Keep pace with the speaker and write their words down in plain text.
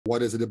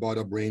What is it about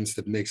our brains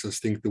that makes us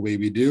think the way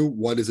we do?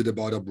 What is it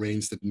about our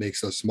brains that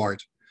makes us smart?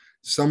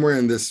 Somewhere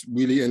in this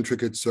really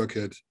intricate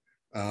circuit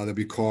that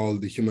we call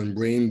the human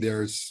brain,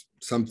 there's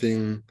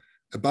something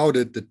about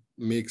it that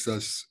makes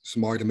us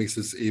smart and makes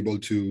us able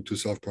to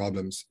solve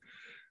problems.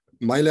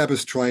 My lab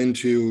is trying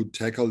to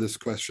tackle this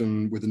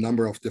question with a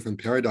number of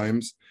different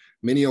paradigms,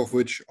 many of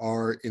which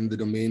are in the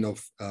domain of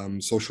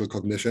social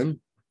cognition.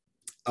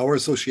 Our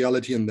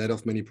sociality and that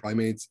of many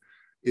primates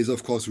is,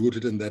 of course,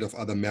 rooted in that of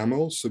other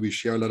mammals. So we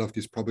share a lot of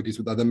these properties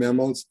with other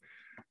mammals.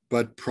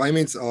 But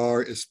primates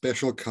are a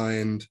special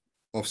kind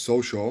of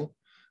social.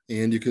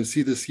 And you can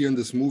see this here in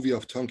this movie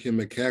of Tonkean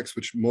macaques,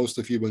 which most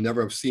of you will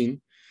never have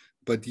seen.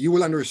 But you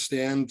will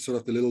understand sort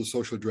of the little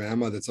social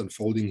drama that's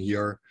unfolding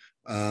here,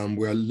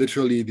 where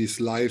literally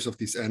these lives of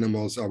these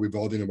animals are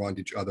revolving around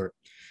each other.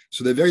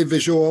 So they're very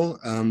visual.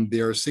 They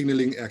are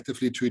signaling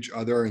actively to each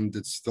other. And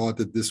it's thought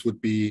that this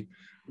would be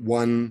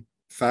one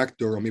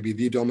factor, or maybe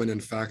the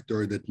dominant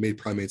factor that made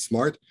primates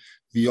smart.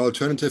 The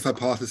alternative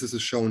hypothesis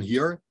is shown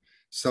here.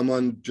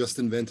 Someone just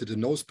invented a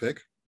nose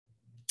pick.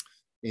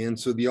 And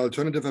so the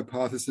alternative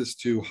hypothesis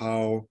to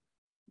how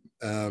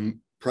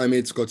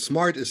primates got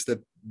smart is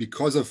that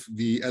because of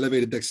the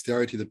elevated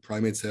dexterity that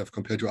primates have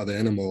compared to other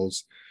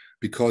animals,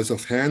 because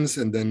of hands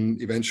and then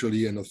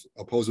eventually an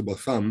opposable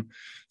thumb,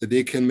 that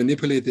they can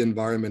manipulate the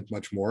environment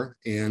much more.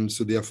 And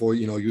so therefore,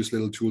 use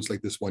little tools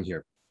like this one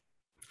here.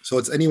 So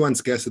it's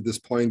anyone's guess at this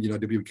point,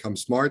 did we become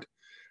smart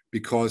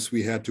because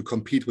we had to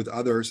compete with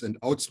others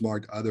and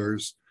outsmart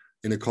others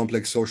in a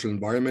complex social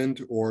environment,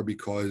 or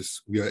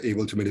because we are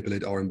able to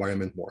manipulate our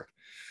environment more.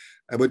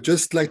 I would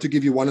just like to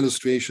give you one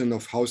illustration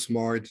of how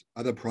smart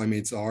other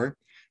primates are.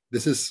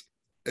 This is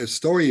a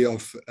story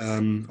of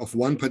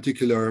one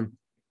particular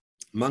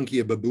monkey,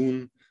 a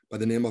baboon by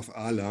the name of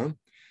Ala.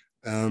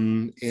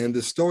 And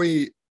the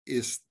story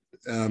is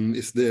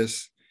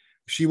this.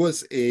 She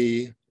was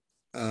a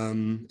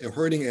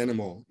herding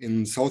animal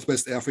in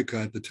Southwest Africa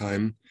at the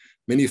time.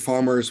 Many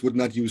farmers would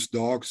not use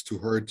dogs to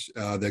herd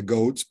their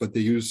goats, but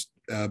they used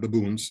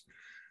baboons.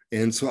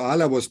 And so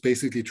Ala was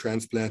basically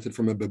transplanted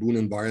from a baboon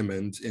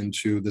environment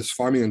into this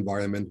farming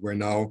environment where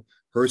now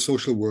her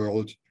social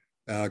world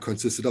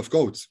consisted of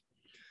goats.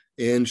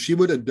 And she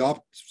would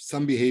adopt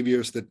some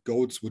behaviors that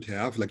goats would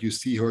have, like you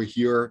see her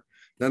here.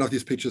 None of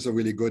these pictures are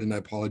really good, and I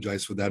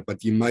apologize for that,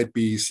 but you might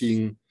be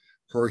seeing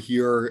her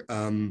here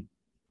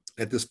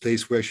at this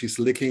place where she's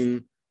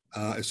licking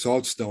a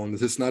salt stone.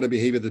 This is not a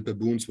behavior that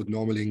baboons would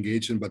normally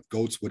engage in, but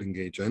goats would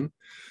engage in.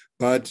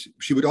 But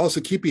she would also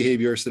keep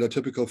behaviors that are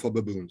typical for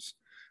baboons.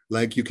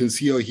 Like you can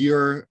see her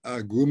here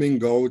grooming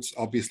goats.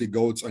 Obviously,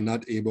 goats are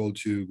not able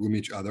to groom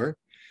each other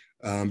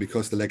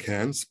because they lack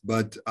hands.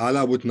 But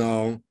Ala would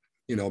now,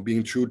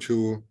 being true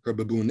to her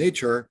baboon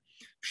nature,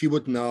 she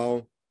would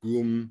now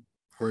groom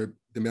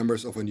the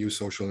members of a new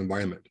social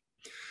environment.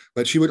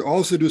 But she would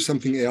also do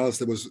something else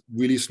that was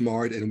really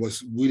smart and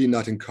was really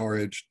not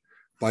encouraged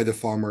by the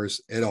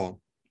farmers at all.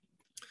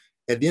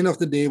 At the end of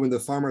the day, when the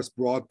farmers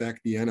brought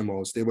back the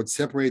animals, they would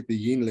separate the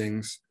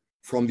yearlings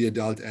from the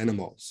adult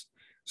animals.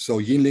 So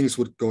yearlings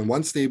would go in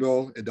one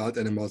stable, adult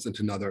animals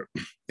into another.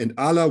 And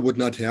Ala would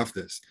not have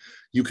this.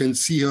 You can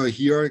see her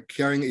here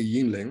carrying a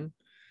yearling.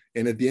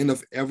 And at the end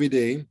of every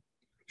day,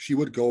 she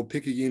would go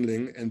pick a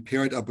yearling and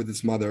pair it up with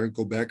its mother,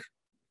 go back,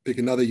 pick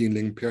another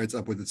yearling, pair it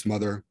up with its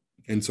mother,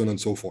 and so on and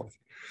so forth.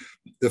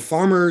 The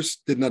farmers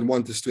did not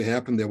want this to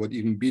happen. They would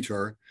even beat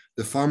her.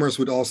 The farmers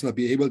would also not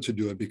be able to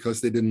do it because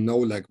they didn't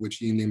know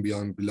which yearling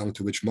belonged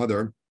to which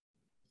mother.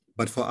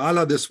 But for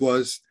Ala, this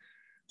was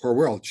her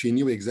world. She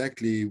knew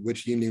exactly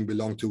which yearling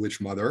belonged to which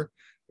mother.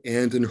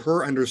 And in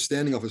her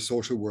understanding of a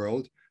social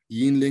world,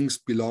 yearlings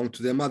belonged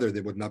to their mother.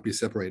 They would not be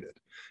separated.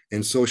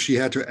 And so she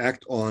had to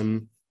act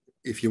on,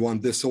 if you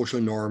want, this social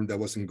norm that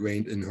was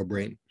ingrained in her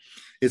brain.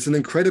 It's an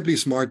incredibly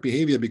smart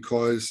behavior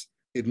because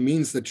it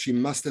means that she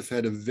must have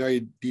had a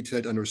very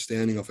detailed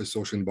understanding of a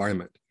social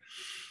environment.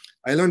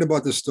 I learned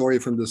about this story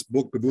from this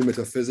book, Baboon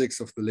Metaphysics,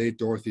 of the late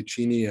Dorothy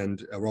Cheney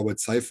and Robert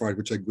Seifert,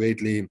 which I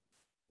greatly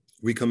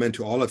recommend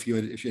to all of you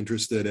if you're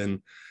interested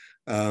in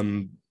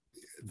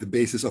the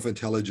basis of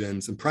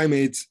intelligence and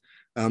primates.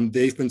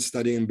 They've been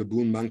studying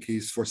baboon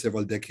monkeys for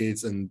several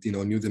decades and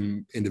knew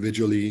them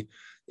individually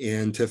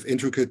and have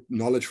intricate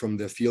knowledge from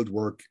their field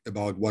work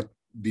about what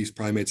these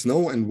primates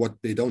know and what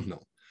they don't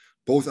know.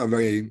 Both are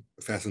very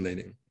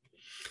fascinating.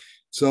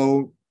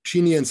 So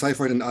Cheney and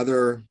Seifert and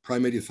other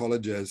primate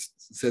ethologists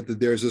said that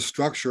there's a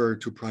structure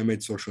to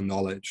primate social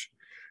knowledge.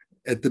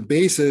 At the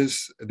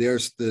basis,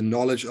 there's the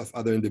knowledge of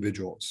other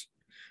individuals,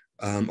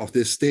 of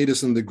their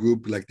status in the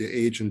group, like their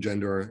age and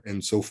gender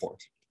and so forth.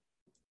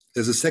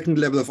 There's a second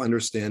level of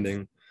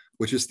understanding,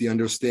 which is the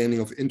understanding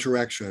of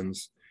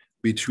interactions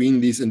between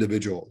these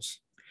individuals.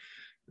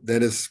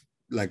 That is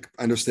like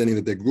understanding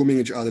that they're grooming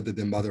each other, that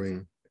they're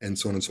mothering, and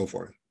so on and so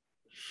forth.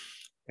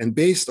 And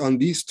based on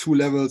these two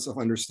levels of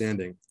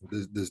understanding,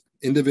 the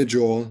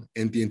individual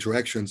and the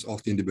interactions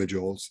of the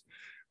individuals,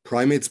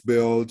 primates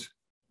build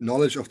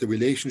knowledge of the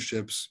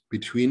relationships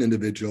between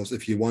individuals,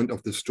 if you want,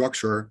 of the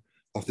structure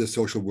of the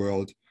social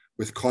world,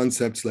 with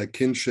concepts like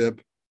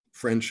kinship,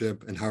 friendship,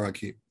 and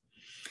hierarchy.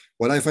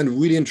 What I find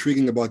really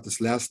intriguing about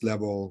this last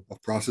level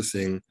of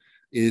processing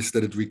is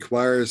that it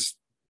requires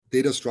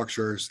data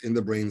structures in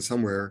the brain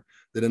somewhere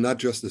that are not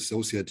just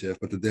associative,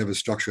 but that they have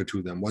a structure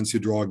to them. Once you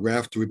draw a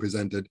graph to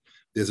represent it,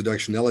 there's a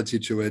directionality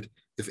to it.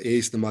 If A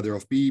is the mother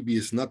of B, B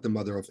is not the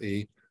mother of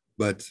A,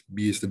 but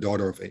B is the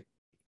daughter of A,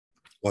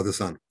 or the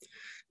son.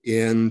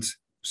 And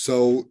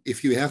so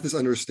if you have this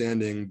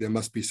understanding, there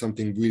must be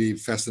something really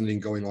fascinating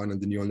going on in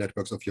the neural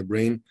networks of your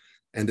brain,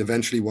 and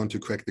eventually want to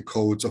crack the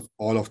codes of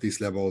all of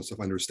these levels of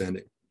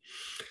understanding.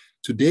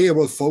 Today, I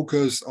will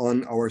focus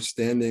on our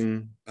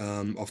understanding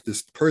of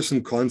this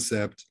person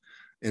concept,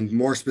 and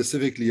more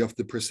specifically of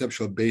the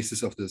perceptual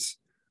basis of this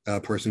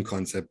person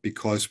concept,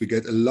 because we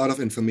get a lot of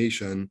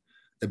information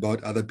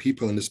about other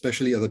people, and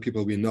especially other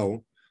people we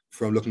know,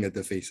 from looking at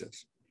their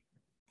faces.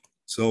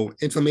 So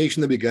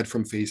information that we get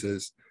from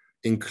faces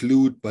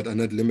include, but are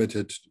not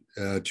limited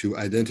to,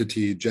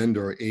 identity,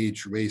 gender,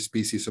 age, race,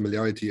 species,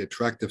 similarity,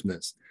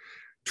 attractiveness,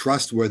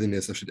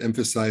 trustworthiness. I should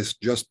emphasize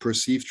just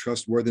perceived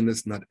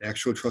trustworthiness, not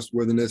actual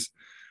trustworthiness,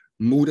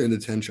 mood, and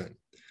attention.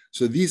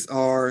 So these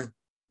are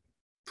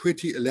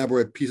pretty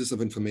elaborate pieces of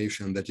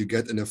information that you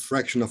get in a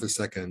fraction of a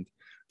second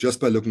just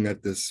by looking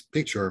at this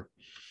picture.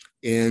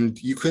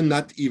 And you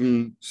cannot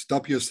even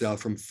stop yourself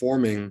from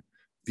forming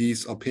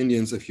these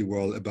opinions, if you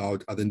will,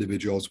 about other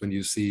individuals when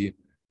you see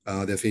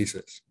their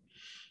faces.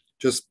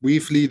 Just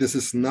briefly, this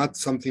is not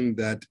something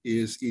that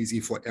is easy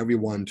for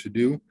everyone to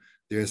do.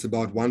 There's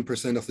about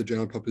 1% of the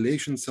general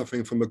population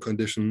suffering from a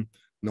condition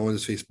known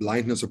as face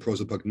blindness or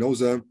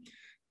prosopagnosia.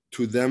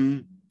 To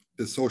them,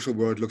 the social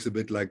world looks a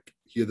bit like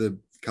here the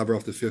cover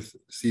of the 5th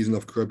season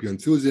of Curb Your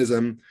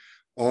Enthusiasm.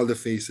 All the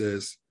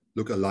faces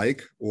look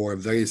alike or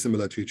very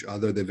similar to each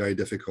other. They're very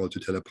difficult to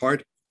tell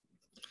apart.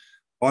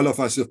 All of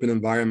us who have been in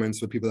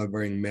environments where people are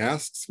wearing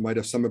masks might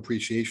have some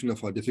appreciation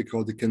of how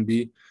difficult it can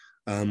be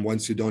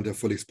once you don't have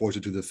full exposure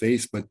to the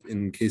face. But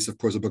in case of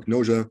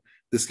prosopagnosia,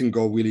 this can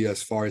go really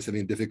as far as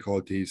having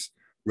difficulties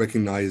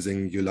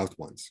recognizing your loved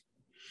ones.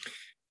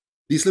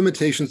 These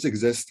limitations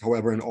exist,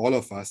 however, in all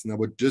of us. And I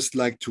would just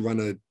like to run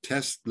a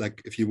test,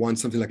 like if you want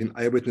something like an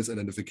eyewitness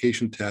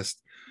identification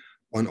test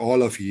on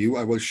all of you.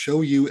 I will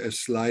show you a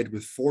slide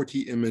with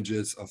 40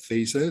 images of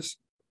faces.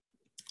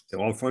 They're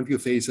all front view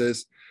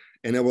faces.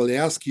 And I will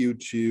ask you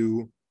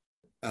to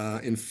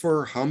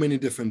infer how many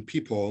different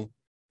people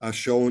are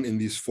shown in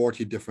these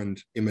 40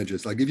 different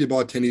images. I'll give you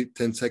about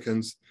 10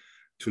 seconds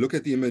to look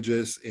at the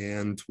images,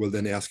 and we'll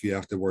then ask you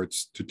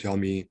afterwards to tell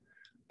me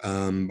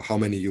how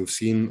many you've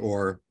seen,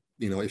 or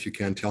if you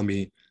can't tell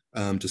me,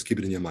 just keep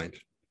it in your mind.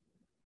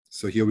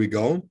 So here we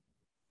go.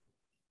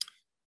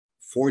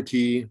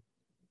 40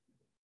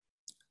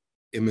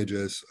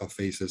 images of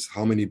faces.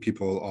 How many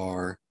people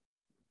are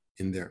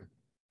in there?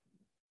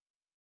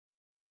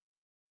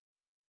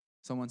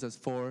 Someone says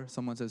 4,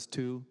 someone says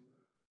 2,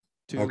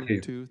 Okay.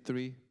 2,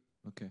 3.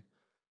 Okay.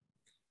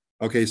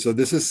 Okay, so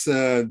this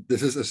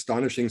is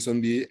astonishing. So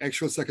in the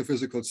actual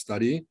psychophysical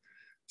study,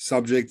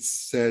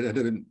 subjects had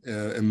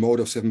a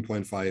mode of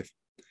 7.5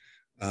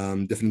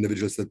 different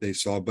individuals that they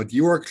saw, but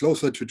you are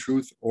closer to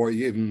truth, or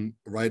even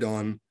right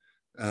on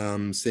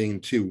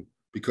saying 2,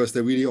 because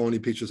they're really only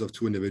pictures of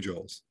 2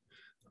 individuals.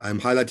 I'm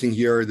highlighting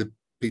here the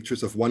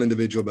pictures of one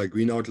individual by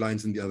green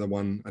outlines and the other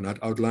one are not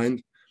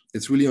outlined.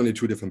 It's really only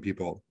 2 different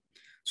people.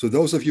 So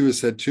those of you who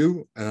said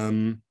 2,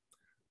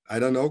 I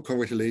don't know,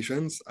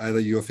 congratulations. Either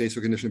your face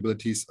recognition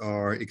abilities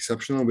are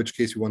exceptional, in which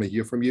case we want to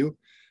hear from you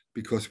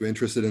because we're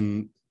interested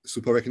in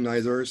super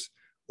recognizers,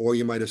 or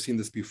you might have seen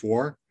this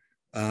before,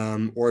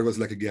 or it was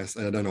like a guess,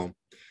 I don't know.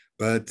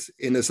 But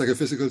in a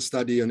psychophysical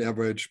study, on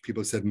average,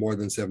 people said more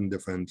than 7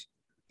 different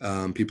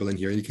people in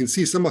here. And you can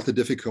see some of the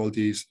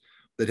difficulties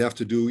that have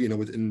to do,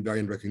 with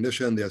invariant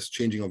recognition. There's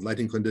changing of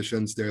lighting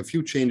conditions. There are a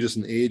few changes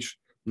in age,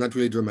 not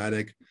really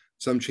dramatic.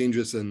 Some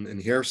changes in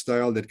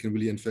hairstyle that can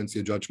really influence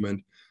your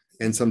judgment,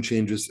 and some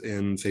changes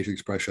in facial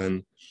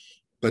expression.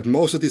 But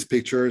most of these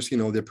pictures,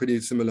 they're pretty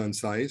similar in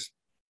size.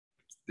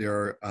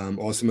 They're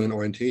all similar in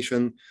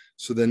orientation.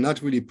 So they're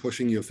not really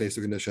pushing your face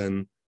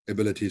recognition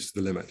abilities to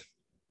the limit.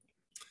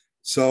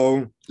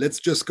 So let's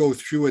just go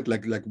through it,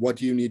 like what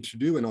do you need to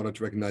do in order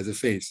to recognize a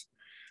face?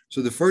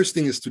 So the first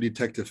thing is to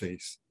detect a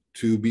face,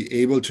 to be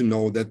able to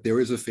know that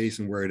there is a face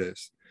and where it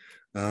is.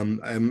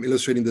 I'm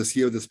illustrating this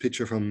here, this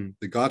picture from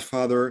The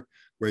Godfather,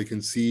 where you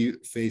can see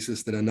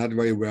faces that are not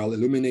very well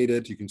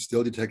illuminated. You can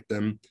still detect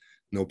them,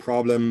 no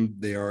problem.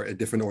 They are at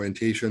different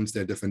orientations,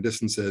 they're different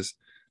distances,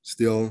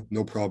 still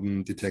no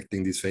problem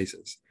detecting these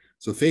faces.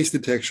 So face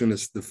detection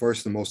is the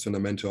first and most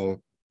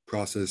fundamental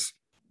process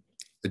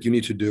that you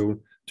need to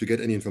do to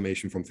get any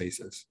information from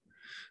faces.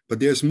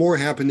 But there's more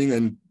happening,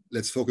 and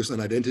let's focus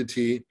on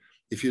identity.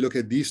 If you look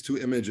at these 2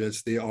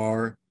 images, they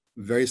are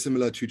very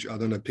similar to each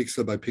other on a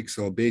pixel by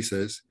pixel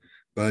basis,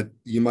 but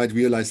you might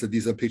realize that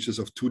these are pictures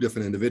of 2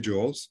 different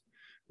individuals,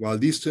 while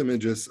these 2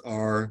 images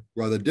are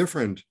rather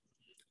different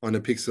on a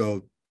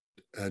pixel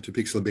to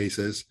pixel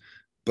basis,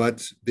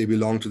 but they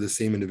belong to the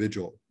same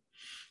individual.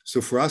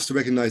 So for us to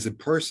recognize a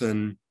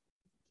person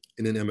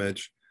in an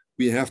image,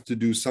 we have to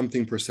do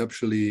something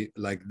perceptually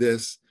like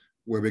this,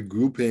 where we're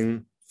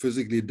grouping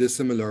physically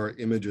dissimilar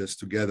images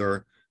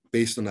together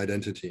based on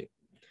identity.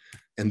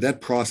 And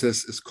that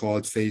process is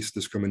called face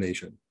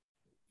discrimination.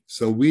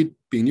 So we,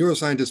 being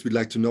neuroscientists, we'd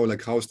like to know,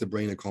 like, how is the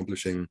brain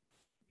accomplishing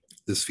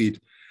this feat?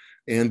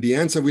 And the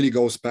answer really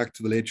goes back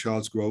to the late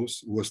Charles Gross,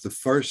 who was the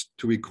first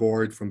to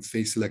record from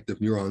face selective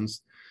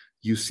neurons.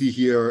 You see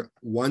here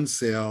one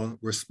cell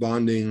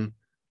responding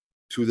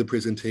to the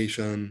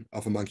presentation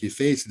of a monkey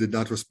face. It did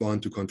not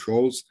respond to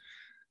controls.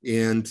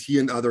 And he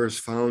and others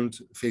found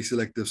face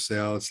selective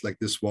cells like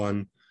this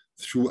one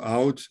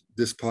throughout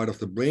this part of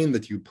the brain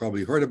that you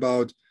probably heard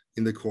about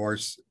in the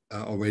course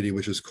already,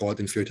 which is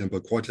called inferior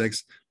temporal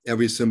cortex.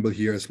 Every symbol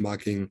here is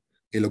marking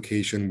a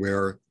location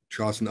where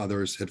Charles and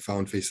others had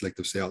found face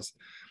selective cells.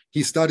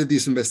 He started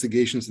these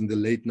investigations in the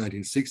late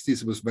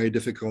 1960s. It was very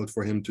difficult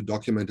for him to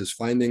document his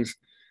findings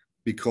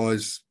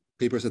because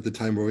papers at the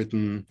time were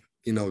written,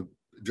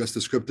 just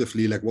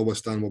descriptively, like what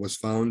was done, what was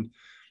found.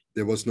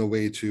 There was no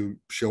way to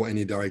show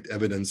any direct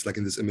evidence, like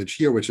in this image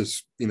here, which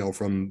is,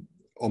 from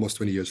almost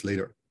 20 years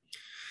later.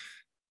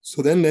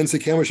 So then Nancy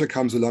Cambridge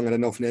comes along. I don't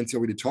know if Nancy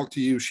already talked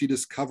to you. She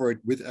discovered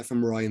with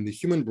fMRI in the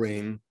human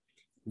brain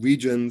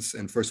regions,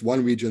 and first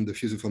one region, the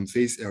fusiform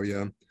face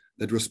area,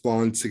 that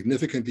respond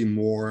significantly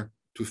more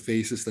to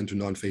faces than to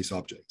non-face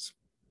objects.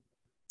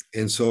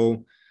 And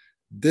so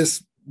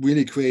this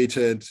really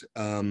created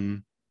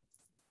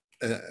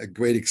a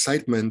great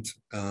excitement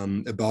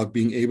about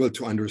being able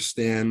to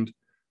understand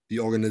the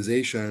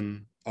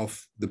organization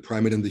of the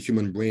primate and the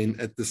human brain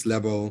at this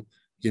level,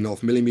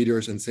 of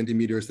millimeters and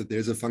centimeters, that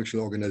there's a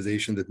functional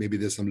organization, that maybe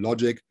there's some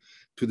logic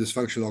to this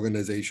functional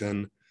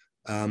organization.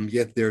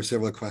 Yet there are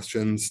several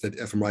questions that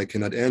fMRI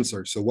cannot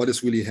answer. So what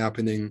is really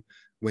happening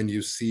when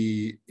you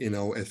see, a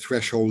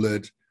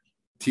thresholded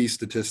T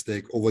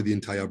statistic over the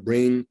entire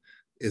brain?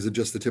 Is it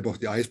just the tip of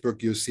the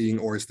iceberg you're seeing,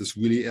 or is this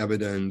really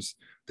evidence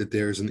that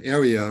there's an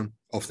area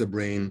of the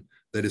brain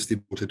that is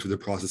devoted to the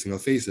processing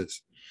of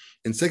faces?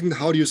 And second,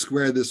 how do you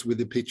square this with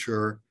the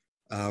picture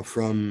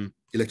from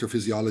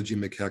electrophysiology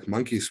macaque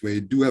monkeys, where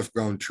you do have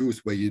ground truth,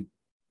 where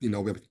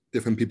where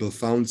different people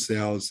found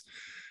cells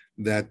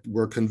that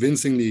were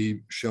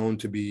convincingly shown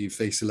to be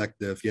face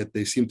selective, yet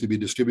they seem to be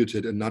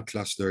distributed and not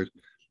clustered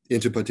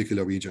into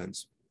particular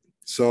regions.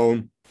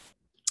 So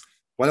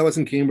while I was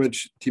in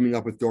Cambridge teaming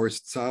up with Doris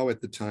Tsao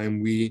at the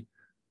time, we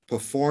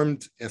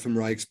performed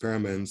fMRI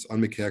experiments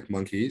on macaque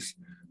monkeys,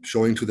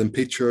 showing to them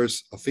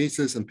pictures of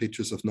faces and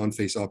pictures of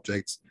non-face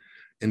objects,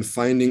 and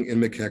finding in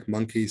macaque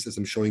monkeys, as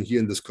I'm showing here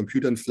in this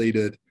computer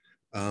inflated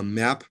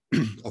map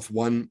of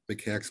one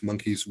macaque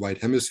monkey's right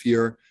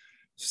hemisphere,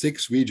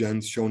 6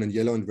 regions shown in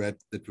yellow and red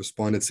that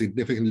responded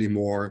significantly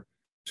more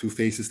to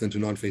faces than to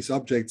non-face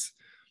objects,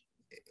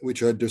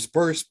 which are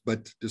dispersed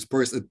at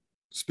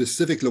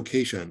specific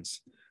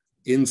locations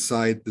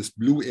inside this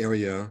blue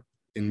area,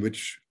 in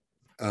which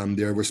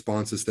there are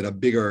responses that are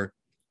bigger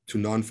to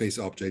non-face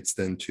objects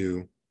than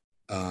to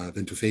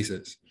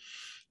faces.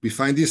 We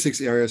find these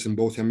 6 areas in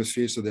both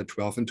hemispheres, so there are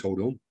 12 in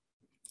total.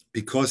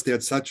 Because they're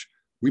at such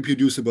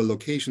reproducible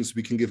locations,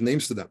 we can give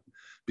names to them,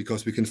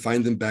 because we can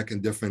find them back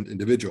in different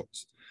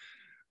individuals.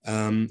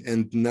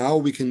 And now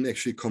we can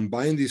actually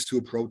combine these 2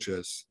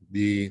 approaches,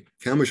 the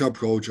Cambridge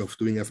approach of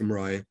doing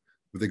fMRI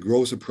with the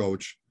Gross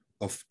approach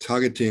of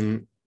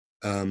targeting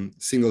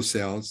single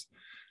cells,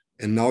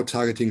 and now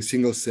targeting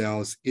single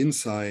cells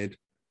inside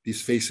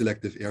these face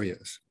selective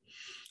areas.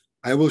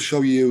 I will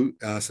show you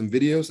some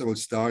videos. I will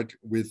start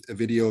with a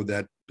video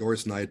that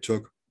Doris and I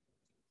took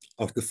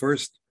of the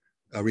first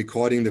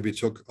recording that we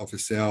took of a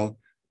cell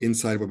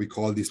inside what we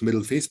call these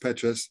middle face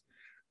patches.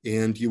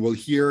 And you will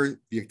hear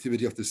the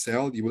activity of the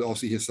cell. You will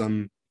also hear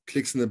some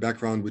clicks in the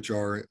background, which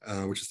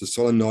is the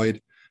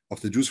solenoid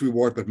of the juice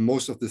reward. But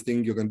most of the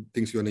things you're going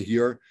to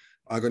hear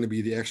are going to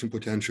be the action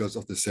potentials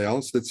of the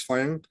cells that's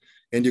firing.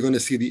 And you're going to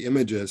see the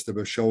images that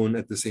were shown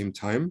at the same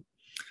time.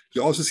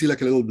 You also see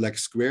like a little black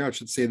square. I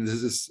should say that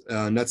this is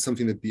not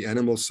something that the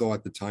animal saw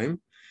at the time.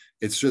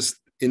 It's just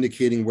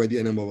indicating where the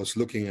animal was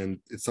looking, and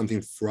it's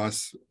something for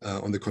us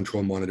on the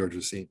control monitor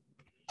to see.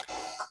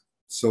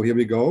 So here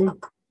we go.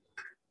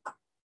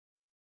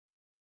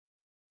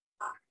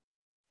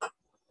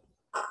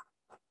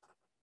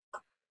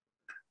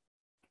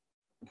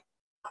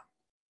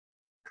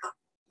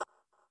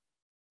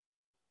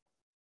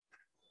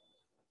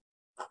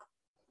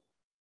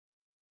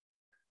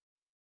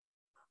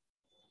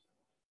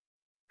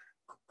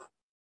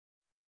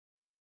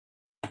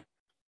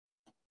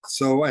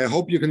 So I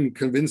hope you can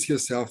convince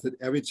yourself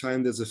that every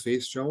time there's a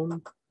face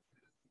shown,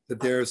 that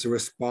there's a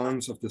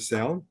response of the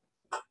cell.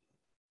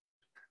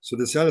 So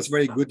the cell is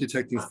very good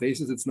detecting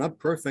faces. It's not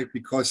perfect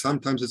because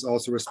sometimes it's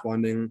also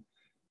responding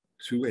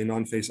to a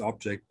non-face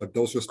object, but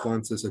those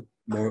responses are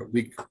more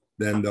weak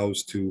than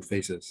those to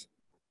faces.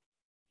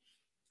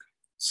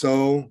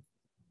 So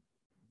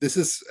this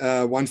is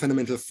one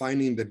fundamental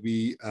finding that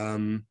we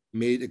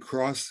made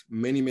across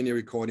many, many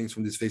recordings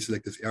from these face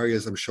selective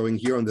areas. I'm showing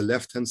here on the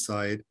left-hand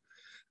side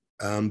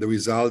the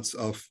results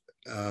of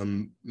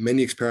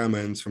many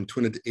experiments from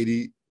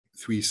 280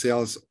 three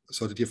cells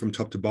sorted here from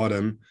top to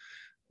bottom,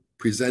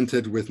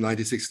 presented with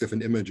 96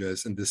 different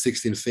images and the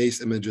 16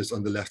 face images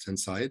on the left-hand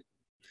side.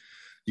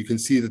 You can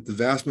see that the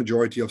vast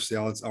majority of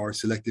cells are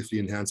selectively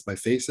enhanced by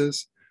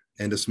faces,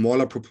 and a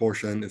smaller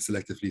proportion is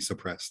selectively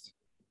suppressed.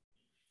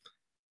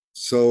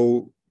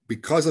 So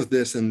because of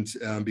this, and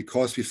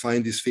because we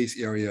find these face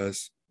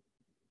areas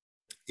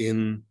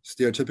in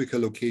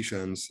stereotypical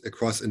locations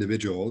across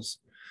individuals,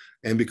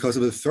 and because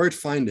of the third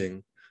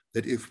finding,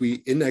 that if we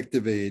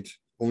inactivate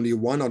only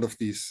one out of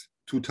these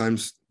 2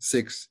 times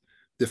 6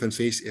 different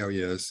face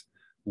areas,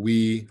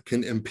 we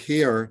can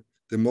impair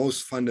the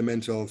most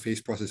fundamental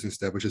face processing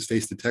step, which is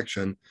face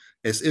detection,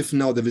 as if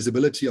now the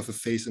visibility of a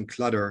face in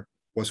clutter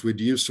was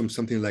reduced from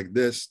something like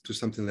this to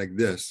something like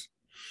this.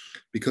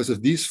 Because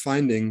of these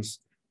findings,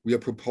 we are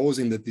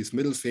proposing that these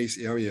middle face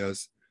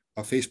areas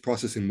are face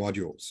processing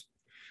modules.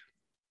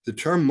 The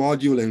term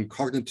module in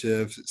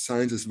cognitive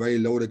science is very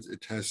loaded.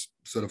 It has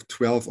sort of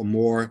 12 or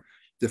more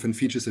different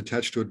features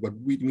attached to it. What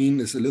we mean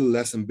is a little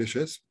less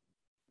ambitious,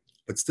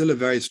 but still a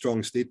very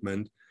strong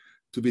statement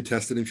to be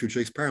tested in future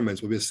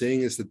experiments. What we're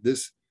saying is that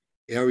this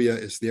area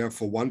is there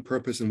for one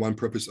purpose and one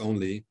purpose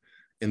only,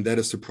 and that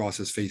is to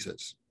process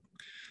faces.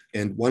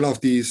 And one of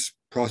these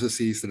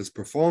processes that is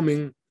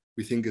performing,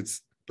 we think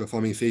it's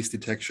performing face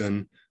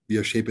detection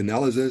via shape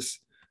analysis.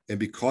 And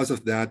because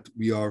of that,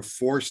 we are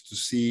forced to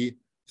see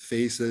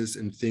faces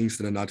and things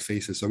that are not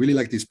faces. So I really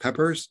like these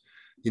peppers.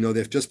 You know,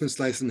 they've just been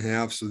sliced in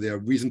half, so they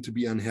have reason to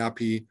be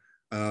unhappy.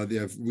 They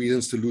have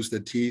reasons to lose their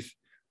teeth.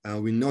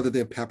 We know that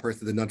they're peppers,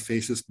 that they're not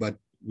faces, but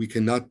we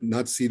cannot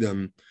not see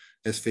them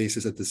as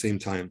faces at the same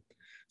time.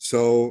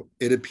 So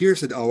it appears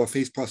that our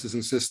face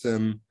processing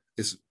system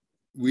is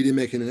really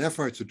making an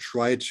effort to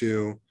try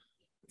to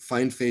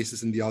find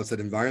faces in the outside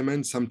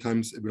environment.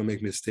 Sometimes it will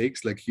make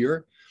mistakes like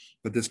here,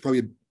 but it's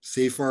probably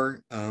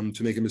safer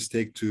to make a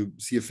mistake to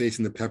see a face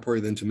in the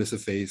pepper than to miss a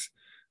face,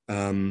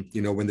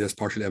 you know, when there's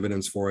partial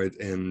evidence for it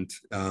and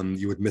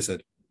you would miss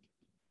it.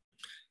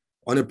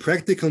 On a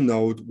practical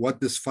note,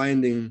 what this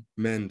finding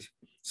meant,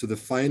 so the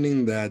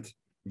finding that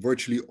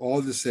virtually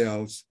all the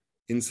cells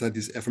inside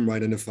these fMRI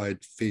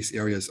identified face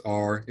areas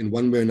are in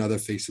one way or another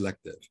face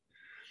selective.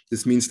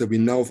 This means that we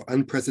now have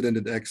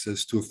unprecedented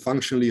access to a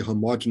functionally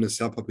homogeneous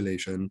cell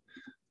population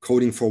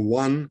coding for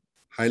one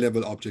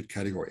high-level object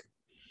category.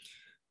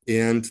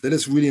 And that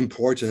is really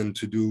important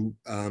to do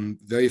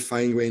very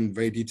fine-grained,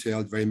 very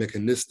detailed, very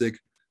mechanistic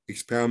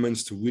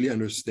experiments to really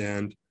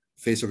understand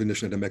face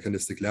recognition at a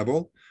mechanistic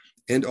level,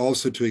 and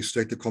also to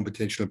extract the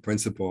computational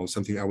principle,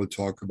 something I will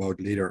talk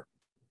about later.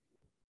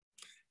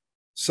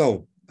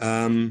 So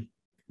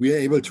we are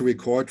able to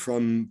record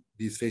from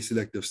these face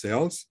selective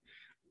cells.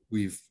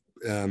 We've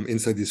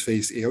inside these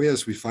face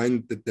areas, we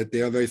find that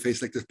they are very face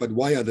selective, but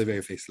why are they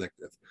very face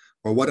selective?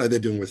 Or what are they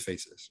doing with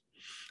faces?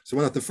 So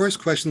one of the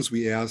first questions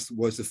we asked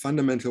was the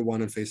fundamental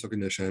one in face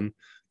recognition,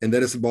 and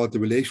that is about the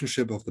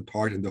relationship of the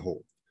part and the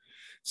whole.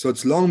 So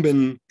it's long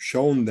been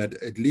shown that,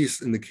 at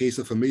least in the case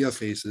of familiar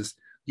faces,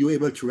 you're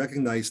able to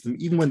recognize them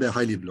even when they're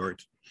highly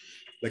blurred.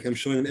 Like I'm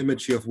showing an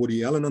image here of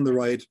Woody Allen on the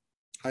right,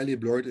 highly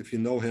blurred. If you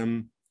know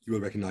him, you will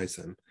recognize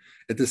him.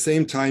 At the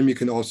same time, you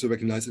can also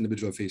recognize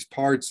individual face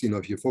parts. You know,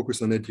 if you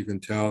focus on it, you can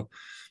tell,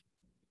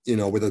 you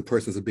know, whether the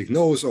person has a big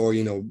nose or,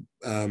 you know,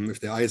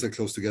 if their eyes are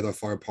close together,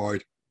 far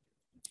apart,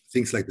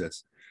 things like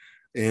this.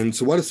 And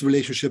so what is the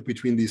relationship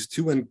between these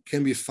two? And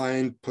can we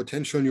find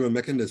potential neural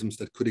mechanisms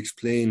that could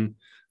explain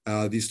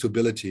these two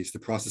abilities, the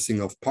processing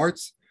of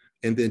parts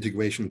and the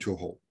integration into a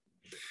whole?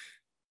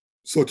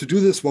 So to do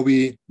this, what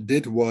we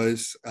did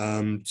was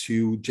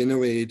to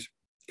generate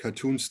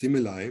cartoon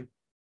stimuli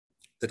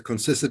that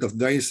consisted of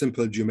very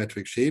simple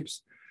geometric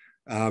shapes.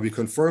 We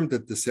confirmed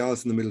that the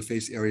cells in the middle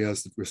face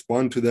areas that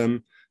respond to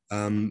them,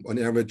 on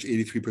average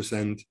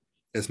 83%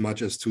 as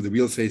much as to the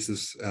real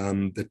faces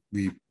that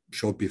we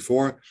showed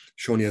before,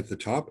 shown here at the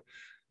top.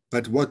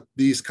 But what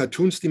these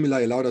cartoon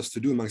stimuli allowed us to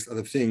do, amongst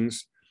other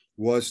things,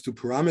 was to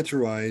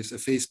parameterize a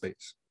face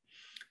space.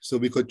 So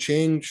we could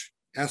change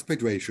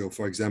aspect ratio,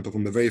 for example,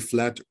 from a very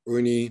flat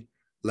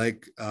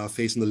Ernie-like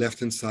face on the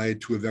left-hand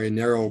side to a very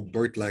narrow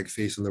bird-like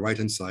face on the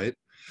right-hand side.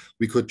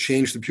 We could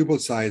change the pupil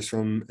size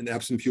from an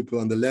absent pupil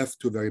on the left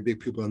to a very big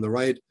pupil on the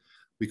right.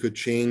 We could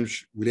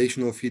change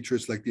relational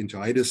features like the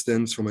inter-eye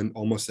distance from an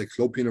almost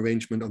cyclopean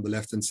arrangement on the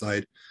left-hand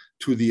side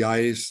to the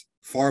eyes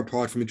far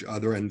apart from each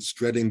other and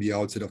straddling the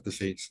outside of the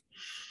face.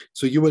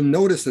 So you will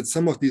notice that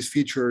some of these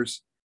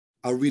features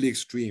are really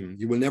extreme.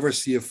 You will never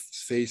see a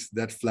face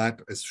that flat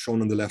as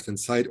shown on the left-hand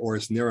side or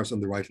as narrow as on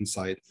the right-hand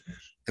side.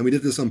 And we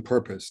did this on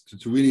purpose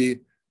to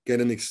really get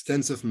an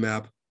extensive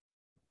map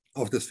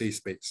of this face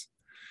space.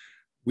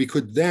 We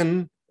could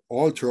then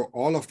alter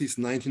all of these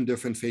 19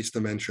 different face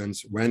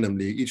dimensions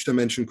randomly. Each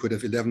dimension could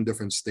have 11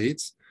 different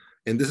states.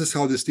 And this is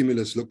how the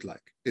stimulus looked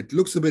like. It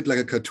looks a bit like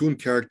a cartoon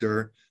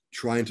character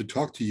trying to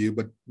talk to you,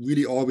 but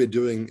really all we're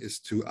doing is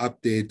to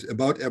update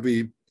about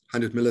every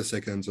 100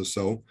 milliseconds or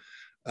so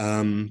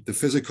the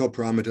physical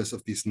parameters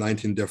of these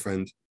 19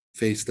 different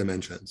face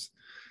dimensions.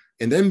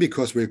 And then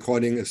because we're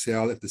recording a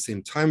cell at the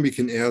same time, we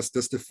can ask,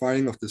 does the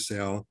firing of the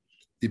cell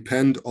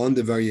depend on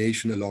the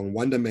variation along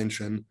one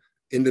dimension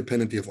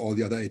independently of all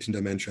the other 18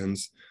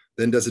 dimensions?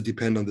 Then does it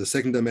depend on the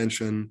second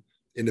dimension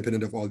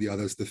independent of all the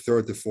others, the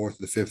third, the fourth,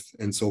 the fifth,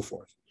 and so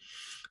forth?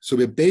 So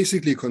we're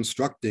basically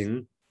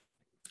constructing,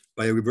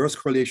 by a reverse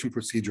correlation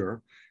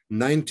procedure,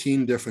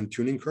 19 different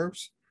tuning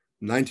curves,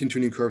 19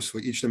 tuning curves for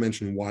each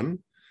dimension one.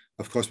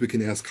 Of course, we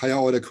can ask higher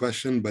order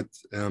question, but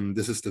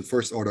this is the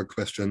first order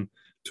question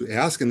to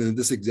ask. And in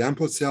this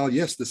example cell,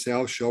 yes, the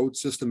cell showed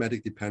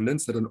systematic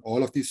dependence, not on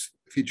all of these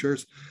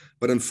features,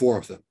 but on 4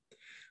 of them.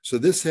 So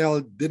this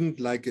cell didn't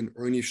like an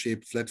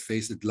Ernie-shaped flat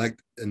face. It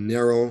liked a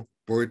narrow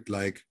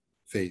bird-like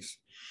face.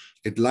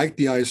 It liked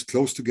the eyes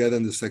close together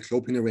in the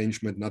cyclopean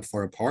arrangement, not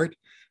far apart.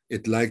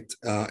 It liked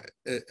a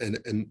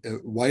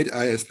wide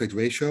eye aspect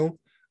ratio,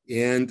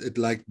 and it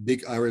liked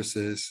big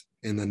irises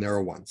in the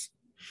narrow ones.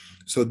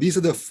 So these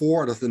are the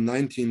 4 out of the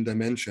 19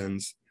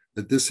 dimensions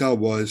that this cell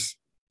was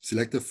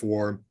selected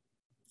for,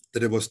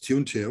 that it was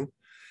tuned to.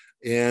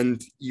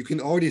 And you can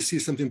already see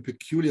something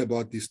peculiar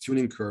about these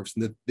tuning curves,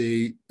 in that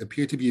they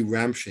appear to be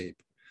ramp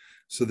shaped.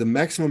 So the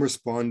maximum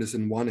response is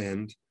in one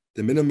end,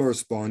 the minimum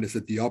response is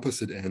at the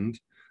opposite end,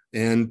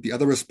 and the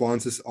other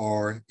responses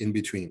are in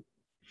between.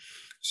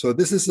 So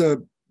this is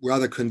a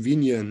rather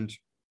convenient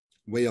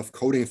way of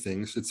coding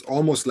things. It's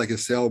almost like a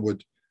cell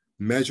would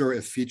measure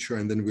a feature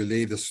and then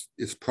relay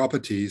its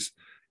properties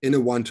in a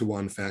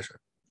one-to-one fashion.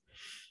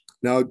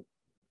 Now,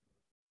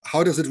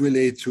 how does it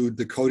relate to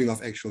the coding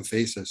of actual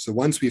faces? So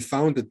once we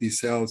found that these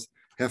cells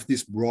have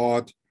these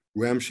broad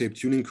ramp-shaped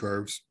tuning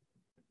curves,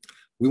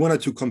 we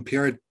wanted to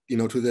compare it,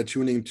 to their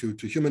tuning to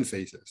human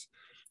faces.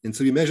 And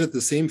so we measured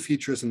the same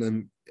features, and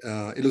I'm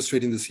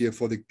illustrating this here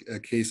for the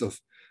case of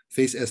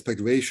face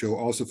aspect ratio,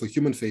 also for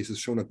human faces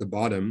shown at the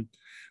bottom.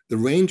 The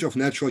range of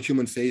natural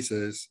human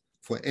faces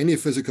for any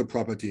physical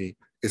property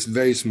is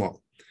very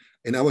small.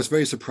 And I was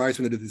very surprised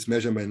when I did these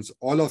measurements.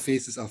 All our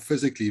faces are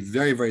physically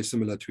very, very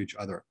similar to each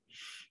other.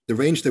 The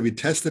range that we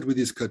tested with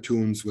these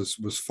cartoons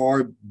was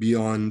far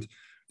beyond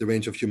the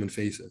range of human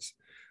faces.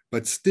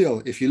 But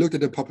still, if you looked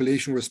at the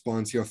population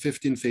response, here are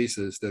 15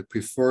 faces that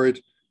preferred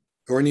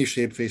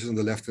Ernie-shaped faces on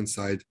the left-hand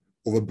side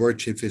over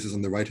bird-shaped faces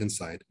on the right-hand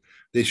side.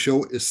 They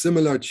show a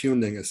similar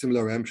tuning, a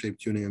similar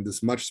ramp-shaped tuning in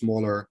this much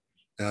smaller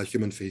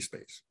human face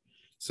space.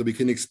 So we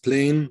can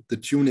explain the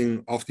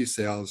tuning of these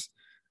cells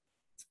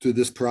to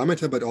this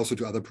parameter, but also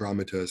to other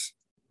parameters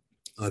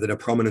that are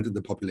prominent in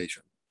the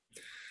population.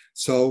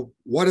 So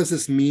what does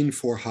this mean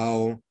for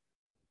how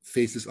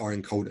faces are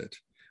encoded?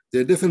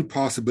 There are different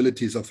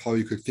possibilities of how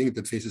you could think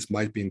that faces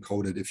might be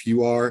encoded. If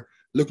you are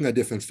looking at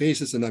different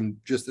faces, and I'm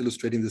just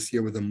illustrating this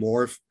here with a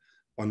morph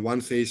on one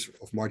face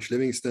of March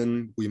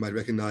Livingston, who you might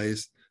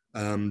recognize,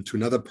 to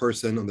another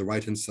person on the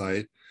right-hand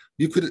side,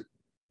 you could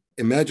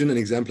imagine an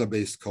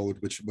exemplar-based code,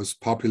 which was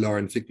popular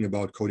in thinking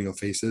about coding of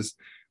faces,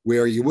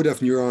 where you would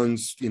have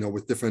neurons,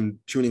 with different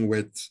tuning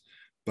widths,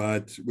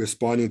 but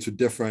responding to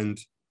different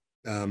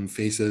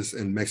faces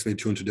and maximally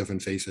tuned to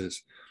different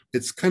faces.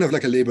 It's kind of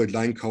like a labeled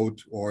line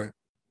code or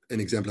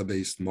an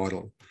exemplar-based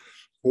model.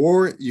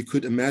 Or you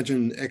could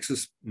imagine an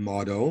axis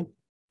model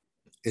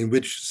in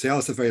which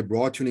cells have very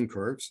broad tuning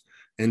curves,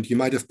 and you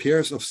might have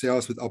pairs of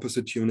cells with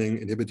opposite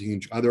tuning inhibiting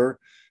each other.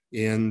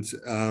 And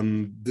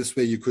this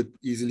way you could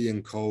easily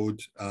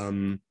encode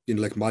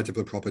like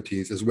multiple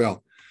properties as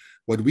well.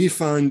 What we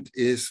found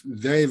is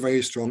very,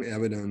 very strong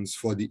evidence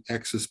for the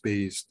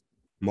axis-based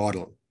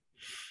model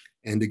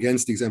and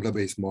against the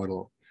exemplar-based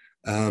model,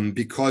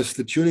 because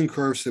the tuning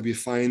curves that we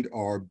find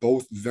are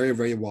both very,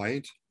 very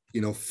wide,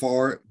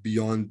 far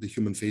beyond the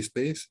human face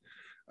space,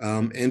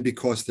 and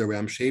because they're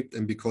ramp-shaped,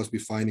 and because we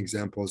find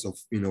examples of,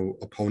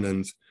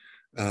 opponents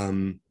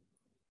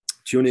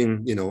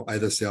tuning,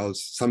 either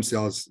cells, some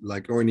cells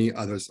like Ernie,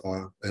 others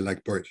are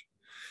like bird.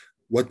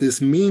 What this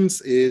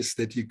means is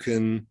that you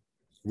can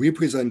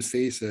represent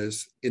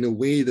faces in a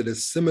way that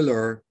is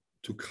similar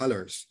to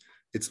colors.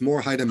 It's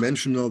more high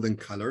dimensional than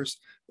colors,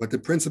 but the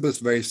principle is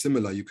very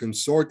similar. You can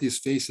sort these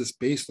faces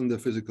based on their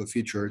physical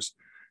features.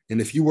 And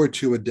if you were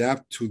to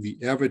adapt to the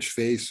average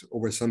face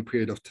over some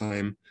period of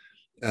time,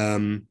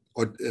 to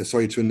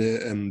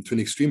an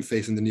extreme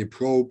face, and then you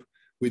probe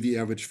with the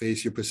average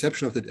face, your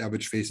perception of that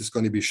average face is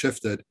going to be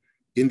shifted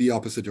in the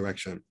opposite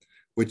direction,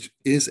 which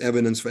is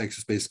evidence for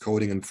axis-based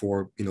coding and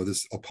for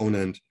this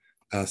opponent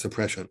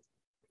suppression.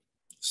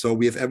 So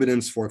we have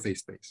evidence for face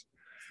space.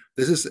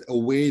 This is a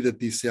way that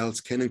these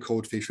cells can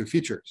encode facial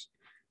features.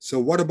 So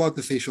what about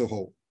the facial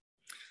whole?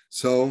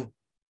 So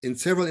in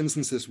several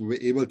instances, we were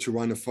able to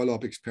run a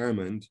follow-up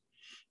experiment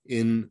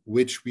in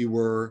which we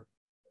were,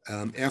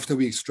 after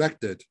we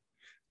extracted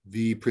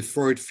the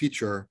preferred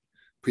feature,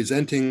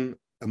 presenting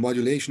a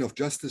modulation of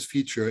just this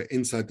feature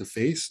inside the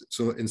face.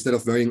 So instead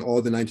of varying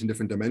all the 19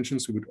 different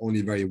dimensions, we would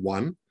only vary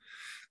one.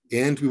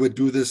 And we would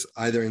do this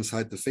either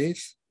inside the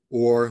face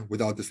or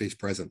without the face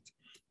present.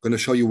 I'm going to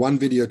show you one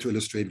video to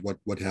illustrate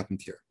what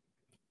happened here.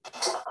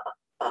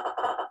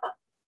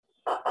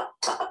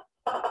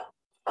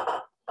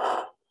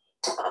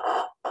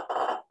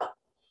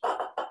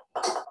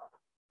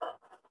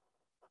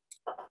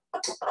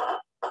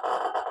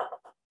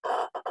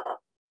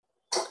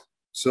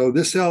 So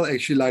this cell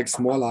actually likes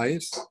small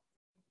eyes,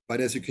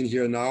 but as you can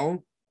hear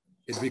now,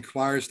 it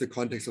requires the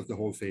context of the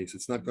whole face.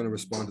 It's not going to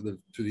respond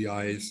to the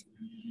eyes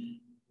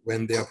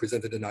when they are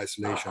presented in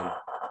isolation.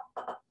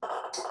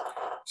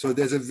 So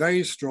there's a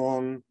very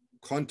strong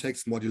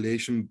context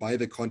modulation by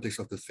the context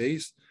of the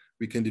face.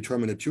 We can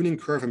determine a tuning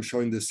curve. I'm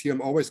showing this here.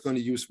 I'm always going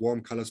to use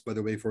warm colors, by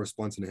the way, for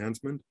response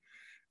enhancement,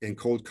 and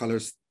cold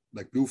colors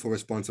like blue for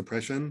response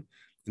suppression.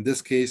 In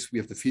this case, we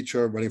have the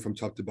feature running from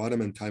top to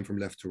bottom and time from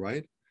left to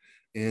right.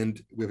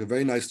 And we have a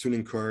very nice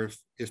tuning curve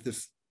if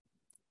this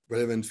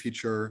relevant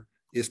feature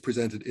is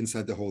presented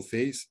inside the whole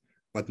face,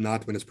 but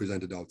not when it's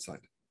presented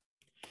outside.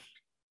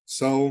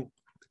 So,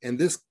 and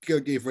this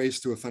gave rise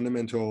to a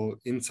fundamental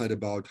insight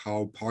about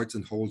how parts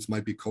and wholes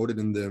might be coded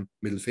in the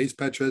middle face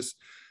patches.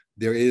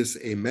 There is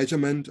a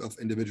measurement of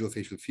individual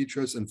facial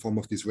features in form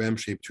of these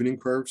ram-shaped tuning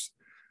curves,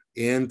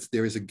 and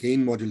there is a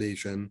gain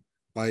modulation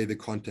by the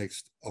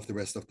context of the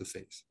rest of the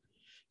face.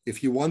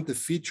 If you want, the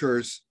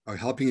features are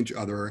helping each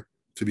other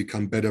to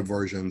become better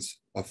versions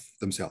of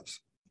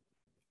themselves.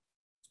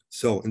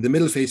 So in the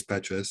middle face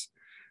patches,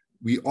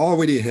 we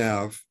already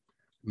have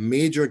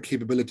major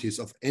capabilities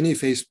of any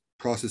face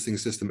processing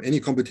system, any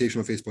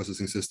computational face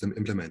processing system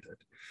implemented.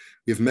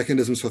 We have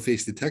mechanisms for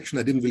face detection.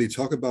 I didn't really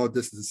talk about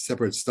this. It's a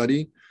separate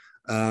study.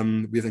 We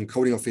have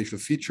encoding of facial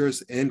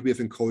features, and we have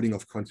encoding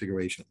of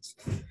configurations.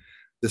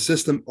 The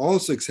system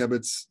also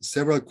exhibits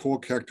several core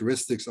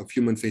characteristics of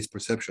human face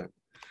perception.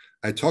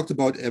 I talked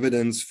about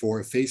evidence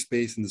for face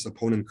space in this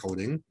opponent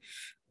coding.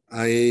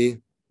 I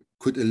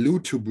could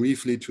allude to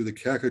briefly to the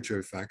caricature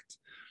effect.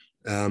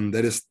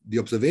 That is the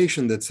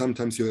observation that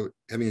sometimes you're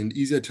having an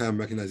easier time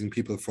recognizing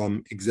people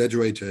from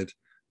exaggerated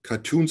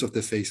cartoons of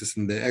their faces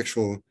than their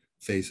actual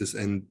faces.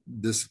 And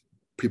this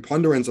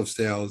preponderance of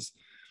cells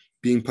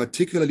being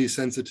particularly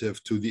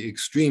sensitive to the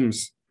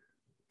extremes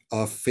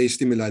of face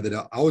stimuli that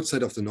are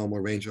outside of the normal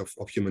range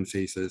of human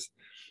faces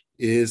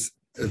is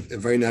a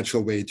very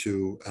natural way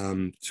to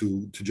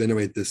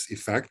generate this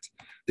effect.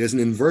 There's an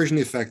inversion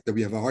effect that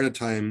we have a harder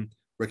time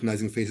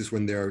recognizing faces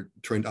when they're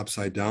turned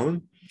upside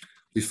down.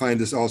 We find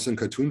this also in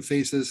cartoon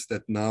faces,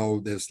 that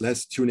now there's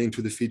less tuning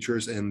to the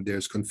features and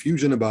there's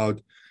confusion about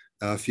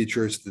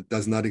features that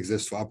does not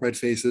exist for upright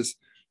faces.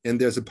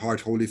 And there's a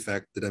part-whole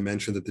effect that I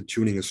mentioned, that the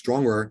tuning is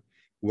stronger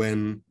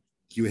when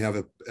you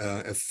have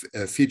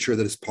a feature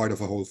that is part of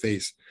a whole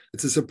face.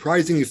 It's a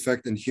surprising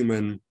effect in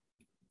human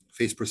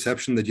face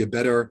perception that you're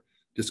better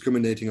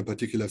discriminating a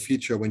particular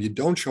feature when you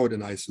don't show it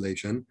in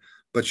isolation,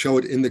 but show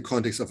it in the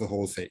context of a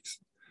whole face.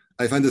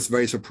 I find this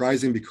very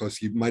surprising because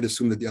you might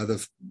assume that the other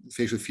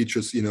facial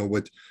features,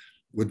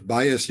 would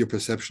bias your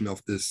perception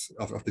of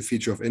the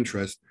feature of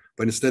interest,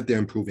 but instead they're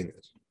improving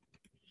it.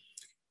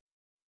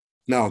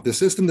 Now, the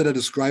system that I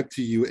described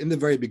to you in the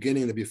very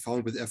beginning that we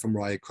found with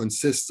fMRI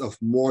consists of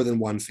more than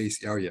one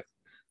face area.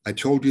 I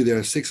told you there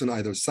are 6 on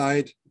either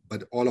side,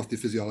 but all of the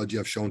physiology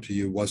I've shown to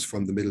you was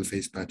from the middle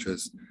face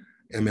patches,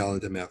 ML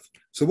and MF.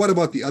 So what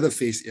about the other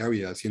face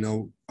areas?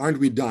 Aren't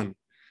we done?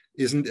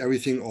 Isn't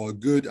everything all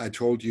good? I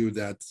told you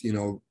that,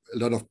 a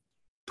lot of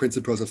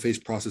principles of face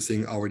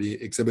processing already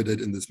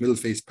exhibited in this middle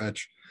face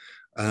patch,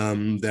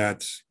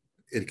 that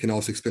it can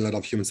also explain a lot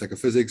of human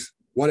psychophysics.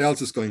 What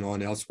else is going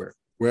on elsewhere?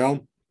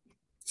 Well,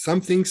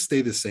 some things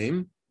stay the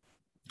same.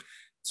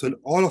 So in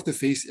all of the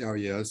face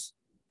areas,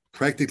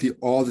 practically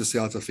all the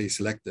cells are face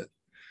selected.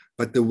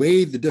 But the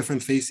way the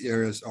different face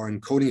areas are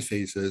encoding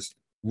faces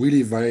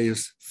really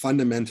varies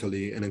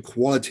fundamentally and in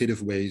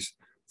qualitative ways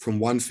from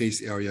one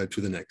face area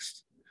to the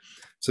next.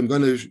 So I'm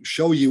going to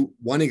show you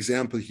one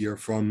example here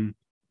from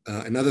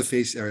another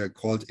face area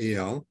called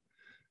AL.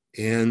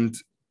 And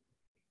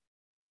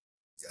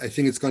I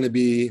think it's going to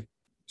be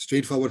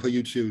straightforward for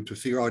you to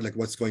figure out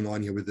what's going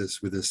on here with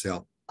this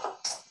cell.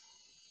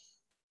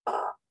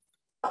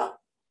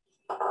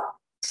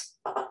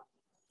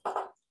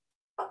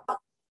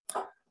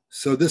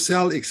 So this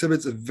cell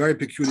exhibits a very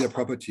peculiar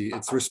property.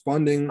 It's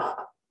responding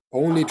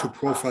only to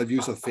profile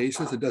views of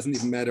faces. It doesn't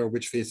even matter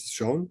which face is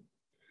shown.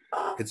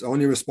 It's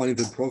only responding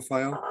to the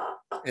profile,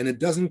 and it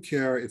doesn't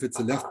care if it's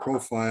a left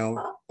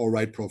profile or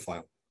right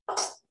profile.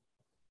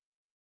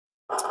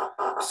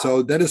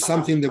 So that is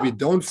something that we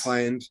don't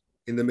find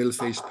in the middle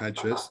face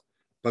patches,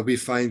 but we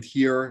find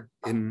here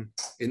in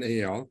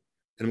AL.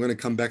 And I'm going to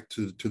come back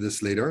to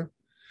this later.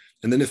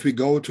 And then if we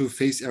go to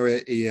face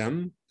area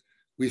AM,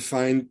 we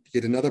find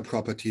yet another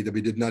property that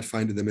we did not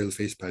find in the middle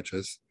face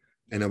patches.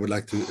 And I would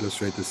like to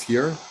illustrate this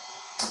here.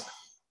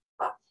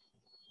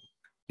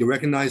 You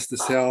recognize the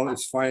cell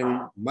is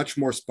firing much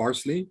more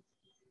sparsely.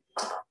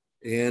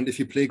 And if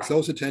you pay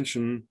close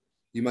attention,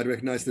 you might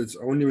recognize that it's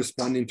only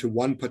responding to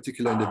one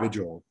particular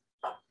individual.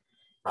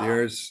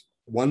 There's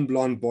one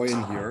blonde boy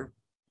in here.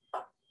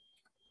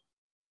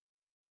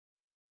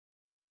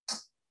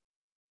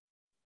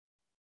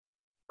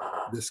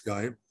 This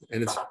guy,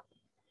 and it's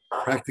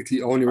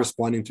practically only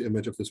responding to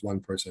image of this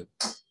one person.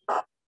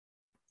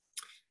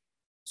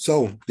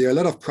 So there are a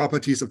lot of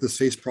properties of this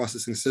face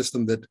processing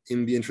system that,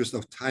 in the interest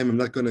of time, I'm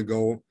not going to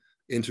go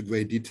into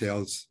great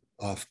details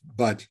of,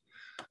 but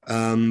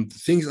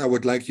Things I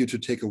would like you to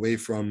take away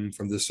from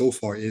this so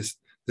far is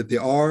that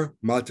there are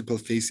multiple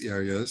face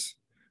areas,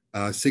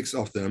 6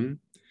 of them,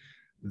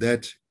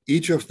 that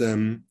each of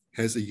them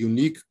has a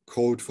unique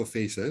code for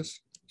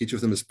faces. Each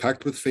of them is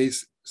packed with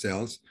face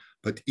cells,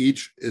 but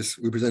each is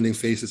representing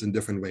faces in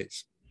different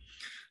ways.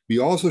 We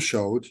also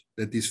showed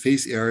that these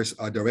face areas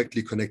are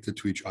directly connected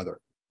to each other.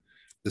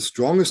 The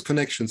strongest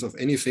connections of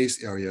any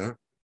face area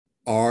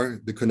are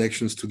the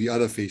connections to the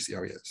other face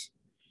areas,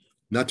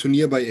 not to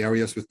nearby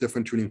areas with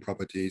different tuning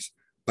properties,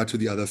 but to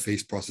the other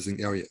face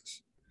processing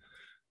areas.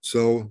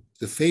 So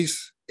the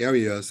face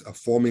areas are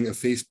forming a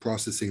face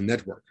processing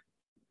network.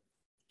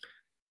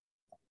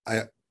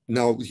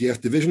 Now you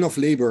have division of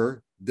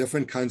labor,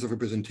 different kinds of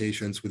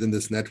representations within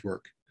this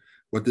network.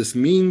 What this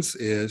means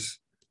is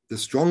the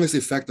strongest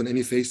effect on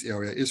any face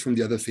area is from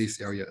the other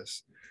face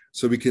areas.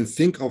 So we can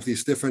think of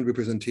these different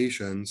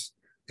representations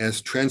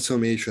as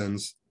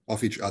transformations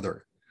of each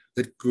other.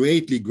 That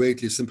greatly,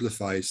 greatly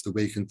simplifies the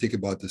way you can think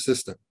about the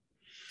system.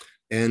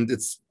 And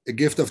it's a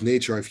gift of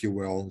nature, if you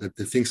will, that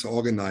the things are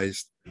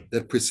organized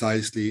that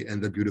precisely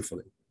and that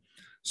beautifully.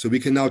 So we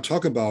can now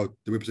talk about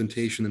the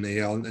representation in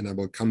AL, and I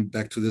will come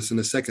back to this in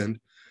a second,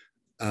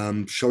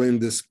 showing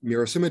this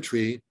mirror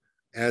symmetry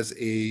as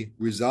a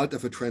result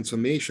of a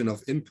transformation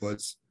of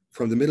inputs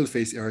from the middle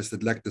face areas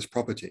that lack this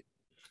property.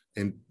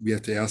 And we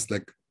have to ask,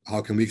 like,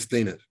 how can we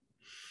explain it?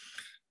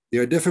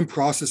 There are different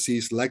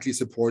processes likely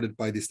supported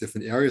by these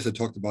different areas. I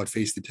talked about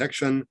face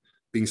detection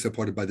being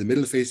supported by the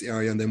middle face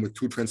area, and then with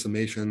 2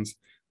 transformations,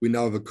 we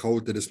now have a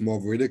code that is more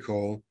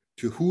veridical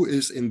to who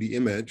is in the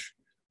image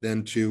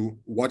than to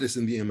what is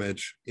in the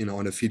image,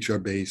 on a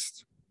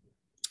feature-based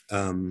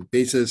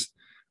basis.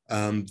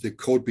 The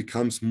code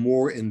becomes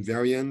more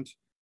invariant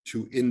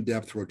to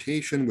in-depth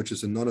rotation, which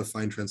is a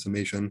non-affine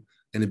transformation,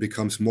 and it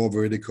becomes more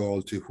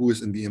veridical to who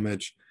is in the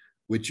image,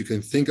 which you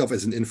can think of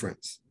as an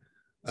inference,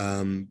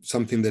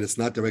 something that is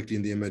not directly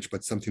in the image,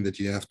 but something that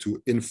you have to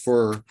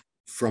infer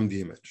from the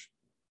image.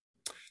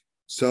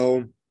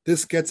 So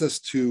this gets us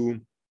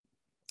to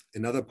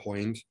another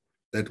point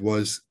that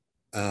was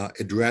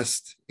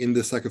addressed in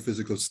the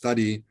psychophysical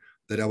study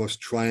that I was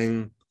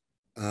trying,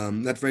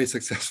 not very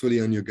successfully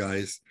on you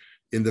guys,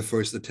 in the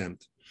first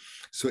attempt.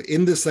 So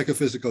in the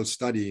psychophysical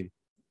study,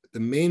 the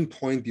main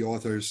point the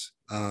authors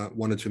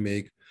wanted to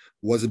make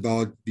was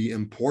about the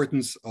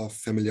importance of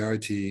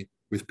familiarity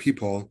with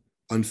people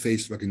on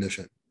face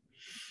recognition.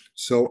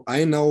 So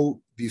I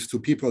know these 2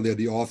 people, they're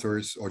the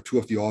authors, or 2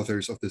 of the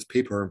authors of this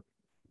paper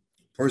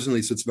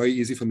personally, so it's very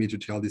easy for me to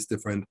tell these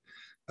different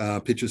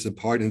pictures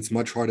apart, and it's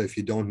much harder if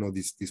you don't know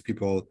these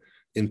people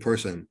in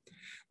person.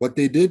 What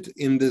they did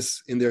in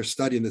their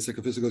study, in the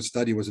psychophysical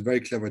study, was a very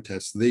clever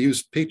test. They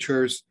used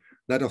pictures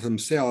not of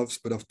themselves,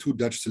 but of 2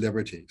 Dutch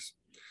celebrities.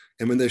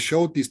 And when they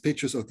showed these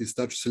pictures of these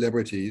Dutch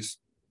celebrities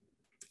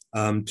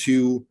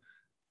to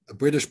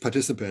British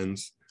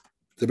participants,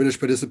 the British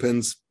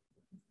participants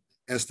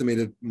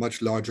estimated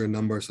much larger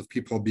numbers of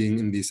people being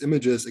in these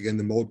images. Again,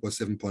 the mode was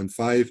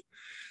 7.5.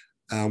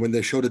 When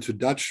they showed it to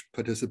Dutch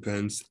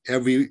participants,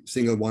 every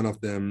single one of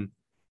them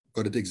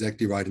got it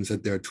exactly right and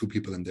said there are 2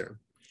 people in there.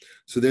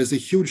 So there's a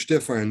huge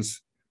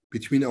difference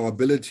between our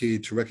ability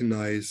to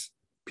recognize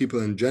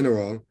people in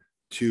general,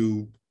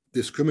 to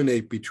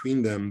discriminate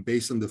between them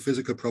based on the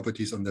physical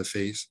properties on their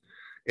face,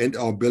 and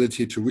our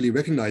ability to really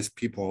recognize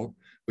people,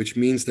 which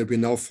means that we're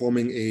now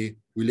forming a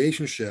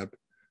relationship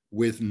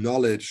with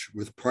knowledge,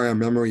 with prior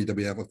memory that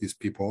we have of these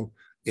people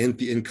and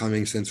the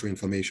incoming sensory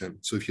information.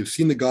 So if you've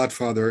seen The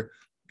Godfather,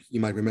 you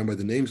might remember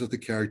the names of the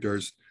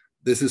characters.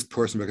 This is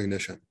person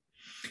recognition.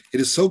 It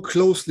is so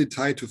closely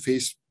tied to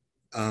face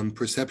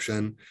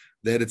perception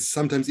that it's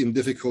sometimes even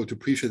difficult to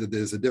appreciate that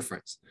there's a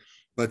difference.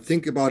 But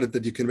think about it,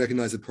 that you can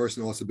recognize a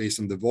person also based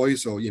on the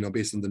voice, or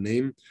based on the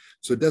name.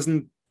 So it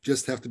doesn't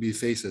just have to be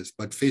faces,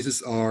 but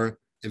faces are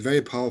a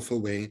very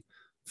powerful way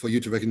for you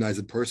to recognize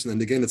a person.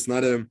 And again, it's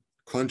not a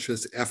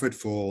conscious,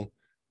 effortful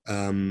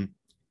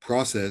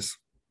process.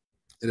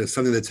 It is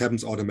something that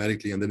happens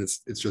automatically, and then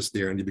it's just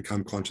there, and you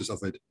become conscious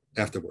of it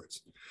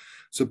afterwards.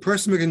 So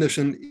person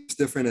recognition is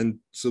different, and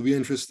so we're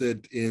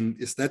interested in,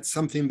 is that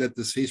something that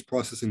the face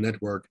processing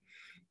network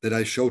that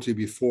I showed you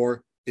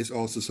before is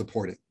also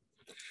supporting?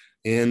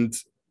 And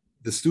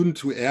the student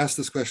who asked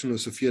this question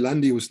was Sophia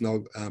Landi, who's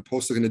now a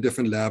postdoc in a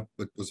different lab,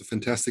 but was a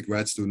fantastic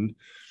grad student.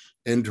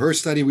 And her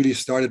study really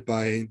started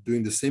by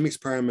doing the same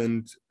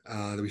experiment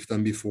that we've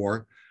done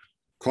before,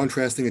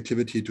 contrasting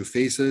activity to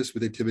faces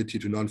with activity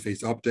to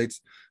non-face objects,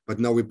 but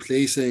now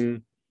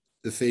replacing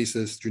the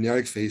faces,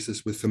 generic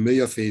faces, with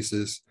familiar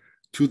faces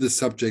to the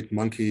subject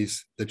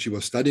monkeys that she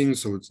was studying.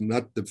 So it's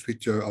not the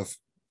picture of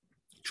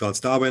Charles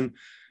Darwin,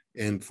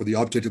 and for the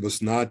object, it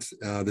was not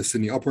the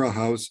Sydney Opera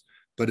House,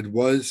 but it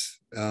was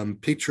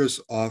pictures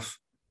of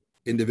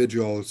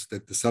individuals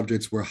that the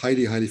subjects were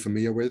highly, highly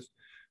familiar with,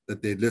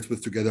 that they lived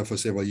with together for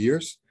several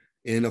years,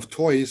 and of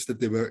toys that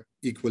they were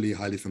equally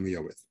highly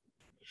familiar with.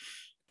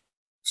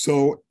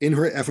 So in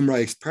her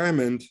fMRI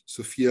experiment,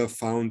 Sophia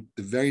found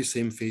the very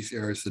same face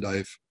areas that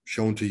I've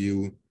shown to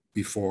you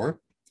before.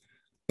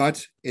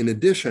 But in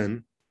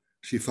addition,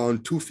 she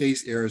found two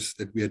face areas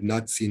that we had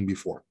not seen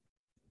before.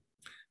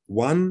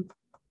 One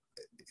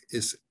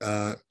is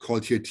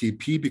called here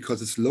TP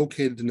because it's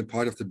located in a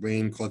part of the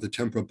brain called the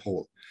temporal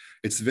pole.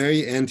 It's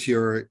very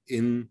anterior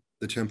in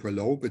the temporal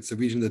lobe. It's a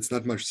region that's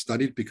not much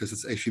studied because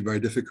it's actually very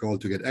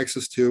difficult to get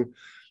access to.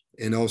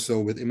 And also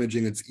with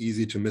imaging, it's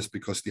easy to miss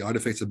because the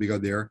artifacts are bigger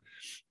there.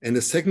 And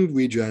the second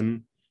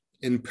region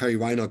in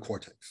perirhinal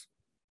cortex,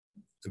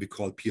 that we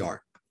call PR.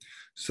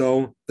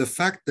 So the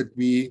fact that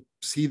we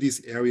see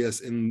these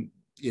areas in,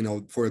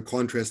 for a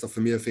contrast of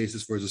familiar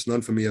faces versus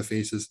non-familiar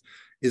faces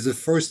is a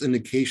first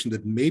indication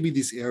that maybe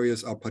these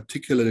areas are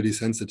particularly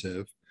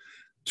sensitive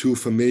to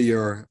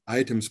familiar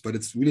items, but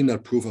it's really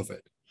not proof of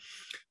it.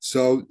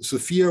 So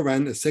Sophia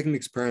ran a second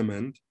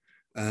experiment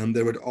that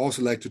I would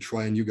also like to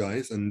try on you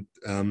guys, and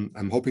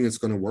I'm hoping it's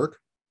going to work.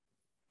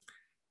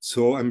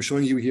 So I'm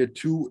showing you here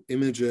two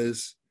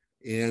images,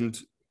 and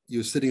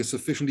you're sitting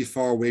sufficiently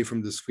far away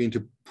from the screen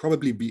to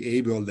probably be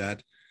able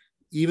that,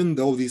 even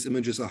though these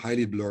images are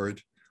highly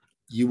blurred,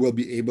 you will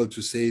be able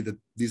to say that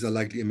these are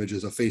likely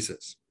images of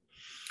faces.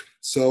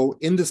 So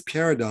in this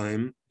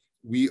paradigm,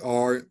 we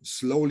are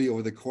slowly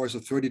over the course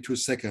of 32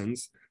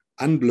 seconds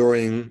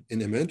unblurring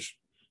an image,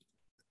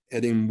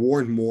 adding more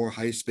and more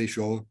high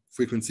spatial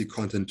frequency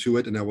content to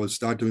it. And I will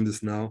start doing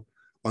this now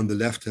on the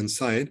left-hand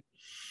side.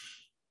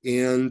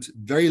 And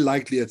very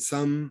likely at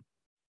some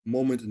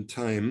moment in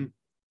time,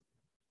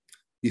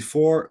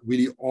 before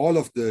really all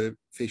of the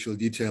facial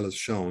detail is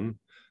shown,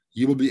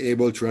 you will be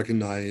able to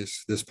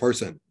recognize this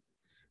person.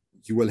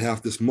 You will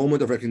have this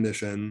moment of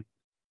recognition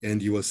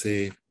and you will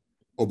say,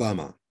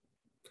 Obama.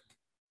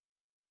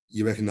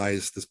 You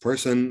recognize this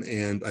person,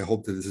 and I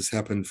hope that this has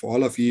happened for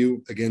all of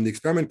you. Again, the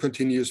experiment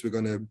continues. We're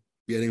going to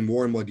be adding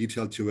more and more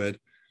detail to it.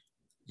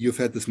 You've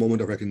had this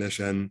moment of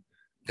recognition.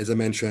 As I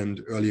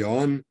mentioned earlier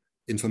on,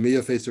 in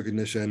familiar face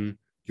recognition,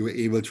 you were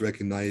able to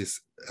recognize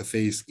a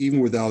face even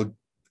without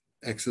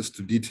access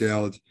to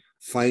detailed,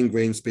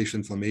 fine-grained spatial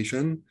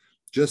information,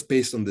 just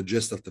based on the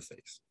gist of the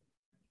face.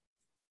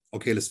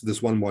 Okay, let's do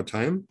this one more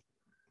time.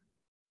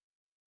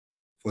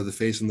 For the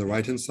face on the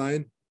right-hand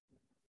side,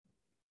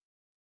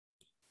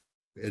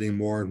 adding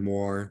more and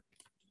more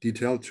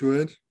detail to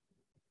it.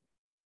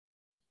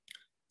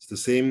 It's the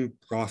same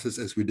process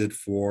as we did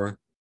for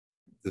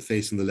the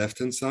face on the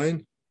left-hand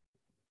side.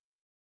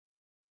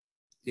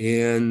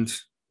 And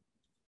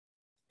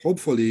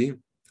hopefully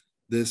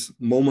this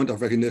moment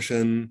of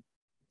recognition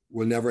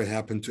will never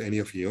happen to any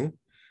of you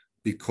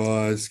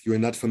because you're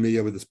not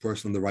familiar with this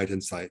person on the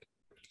right-hand side.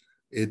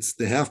 It's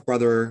the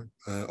half-brother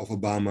of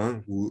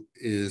Obama, who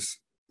is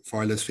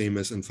far less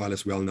famous and far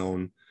less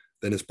well-known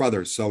than his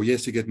brothers. So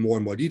yes, you get more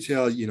and more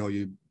detail.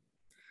 You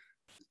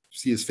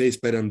see his face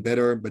better and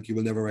better, but you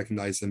will never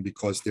recognize him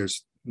because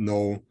there's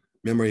no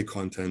memory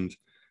content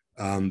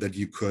that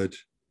you could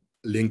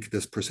link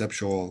this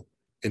perceptual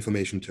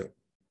information to.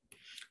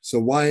 So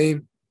why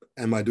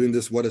am I doing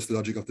this? What is the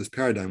logic of this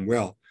paradigm?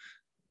 Well,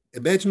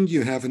 imagine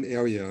you have an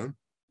area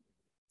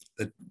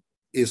that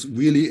is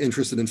really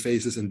interested in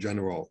faces in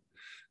general,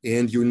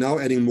 and you're now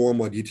adding more and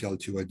more detail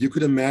to it. You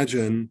could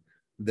imagine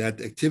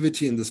that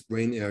activity in this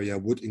brain area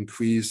would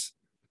increase,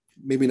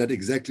 maybe not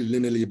exactly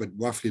linearly, but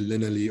roughly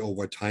linearly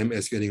over time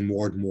as you're getting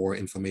more and more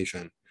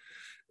information.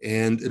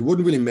 And it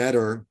wouldn't really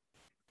matter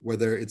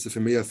whether it's a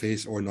familiar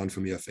face or a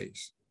non-familiar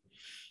face.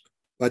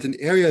 But an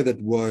area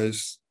that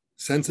was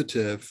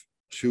sensitive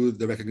to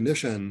the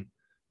recognition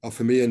of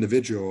familiar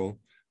individual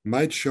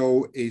might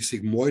show a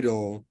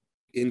sigmoidal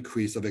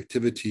increase of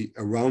activity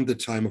around the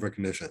time of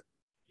recognition.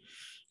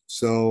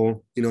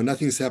 So,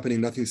 nothing's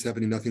happening.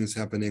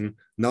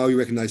 Now you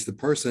recognize the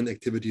person,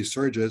 activity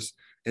surges,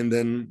 and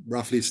then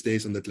roughly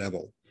stays on that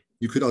level.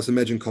 You could also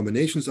imagine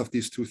combinations of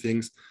these two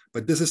things,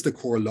 but this is the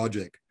core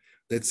logic,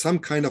 that some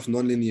kind of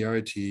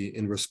nonlinearity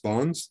in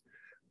response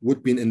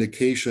would be an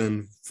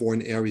indication for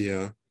an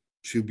area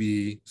to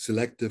be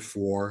selective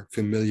for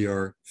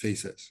familiar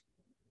faces.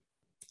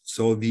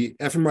 So the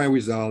fMRI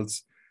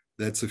results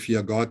that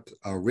Sophia got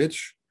are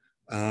rich.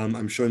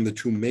 I'm showing the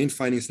two main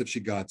findings that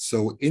she got.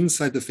 So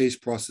inside the face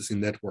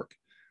processing network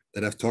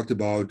that I've talked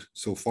about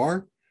so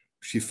far,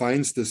 she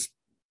finds this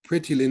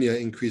pretty linear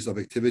increase of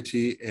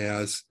activity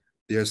as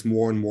there's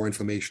more and more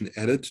information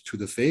added to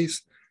the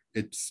face.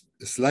 It's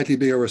a slightly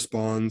bigger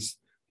response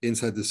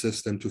inside the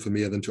system to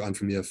familiar than to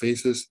unfamiliar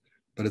faces,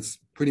 but it's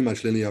pretty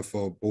much linear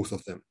for both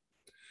of them.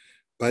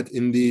 But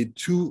in the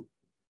two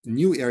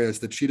new areas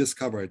that she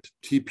discovered,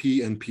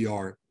 TP and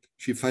PR,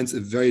 she finds a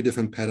very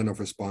different pattern of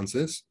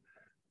responses.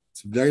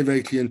 It's very,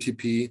 very clear in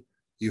TP.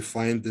 You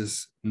find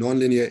this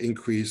nonlinear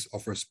increase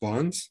of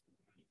response,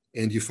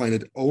 and you find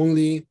it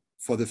only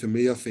for the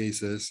familiar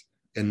faces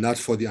and not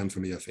for the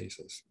unfamiliar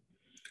faces.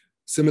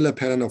 Similar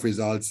pattern of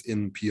results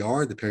in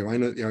PR, the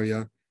perirhinal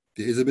area.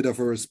 There is a bit of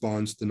a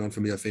response to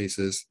non-familiar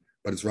faces,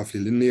 but it's roughly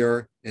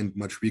linear and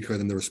much weaker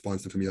than the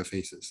response to familiar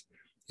faces.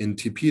 In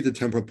TP, the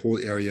temporal pole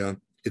area,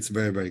 it's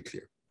very, very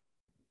clear.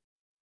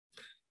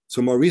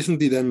 So more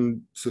recently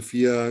then,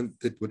 Sophia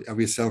did what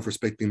every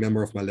self-respecting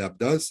member of my lab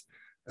does.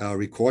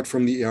 record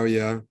from the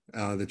area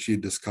that she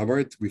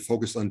discovered. We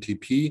focused on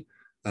TP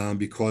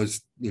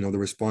because the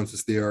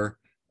responses there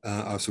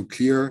are so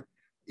clear.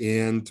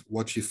 And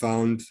what she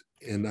found,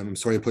 and I'm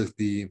sorry I put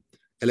the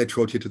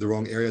electrode here to the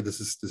wrong area.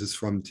 This is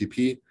from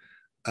TP.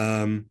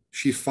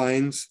 She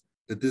finds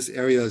that this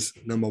area is,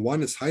 number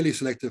one, is highly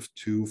selective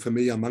to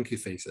familiar monkey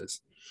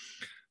faces.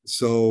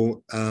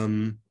 So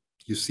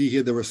you see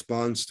here the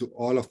response to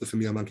all of the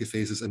familiar monkey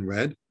faces in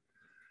red.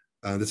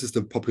 This is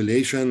the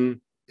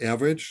population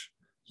average.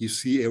 You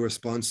see a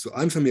response to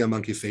unfamiliar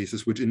monkey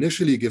faces, which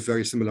initially give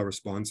very similar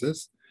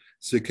responses.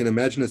 So you can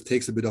imagine it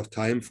takes a bit of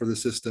time for the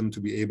system to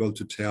be able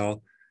to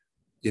tell,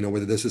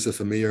 whether this is a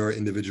familiar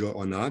individual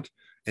or not.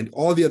 And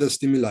all the other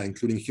stimuli,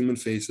 including human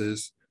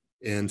faces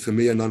and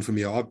familiar,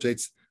 non-familiar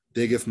objects,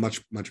 they give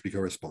much, much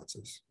bigger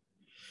responses.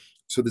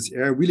 So this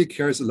area really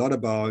cares a lot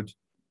about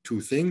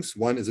two things.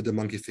 One, is it a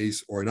monkey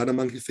face or not a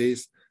monkey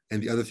face?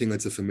 And the other thing,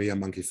 it's a familiar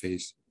monkey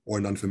face or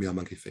non-familiar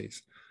monkey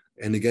face.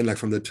 And again, like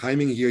from the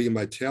timing here, you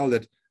might tell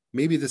that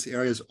maybe this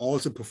area is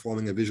also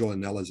performing a visual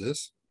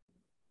analysis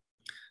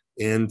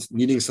and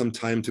needing some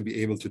time to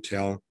be able to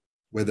tell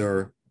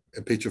whether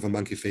a picture of a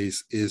monkey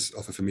face is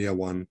of a familiar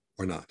one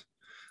or not.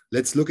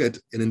 Let's look at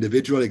an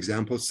individual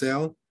example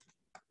cell.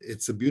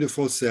 It's a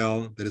beautiful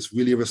cell that is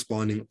really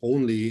responding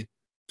only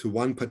to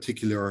one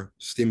particular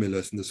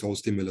stimulus in this whole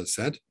stimulus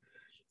set.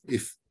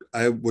 If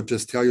I would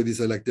just tell you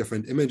these are like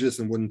different images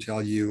and wouldn't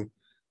tell you,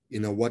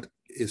 what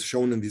is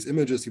shown in these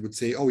images, you would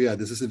say, oh yeah,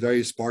 this is a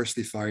very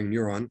sparsely firing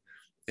neuron.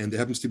 And there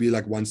happens to be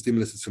like one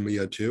stimulus that's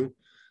familiar too.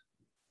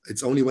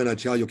 It's only when I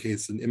tell you, okay,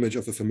 it's an image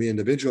of a familiar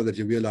individual that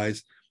you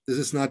realize this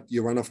is not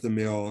your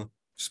run-of-the-mill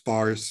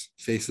sparse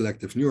face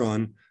selective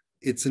neuron.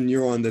 It's a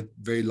neuron that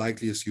very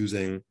likely is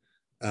using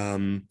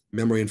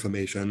memory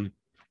information.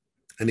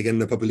 And again, in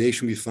the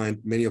population, we find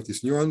many of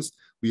these neurons.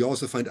 We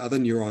also find other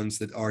neurons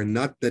that are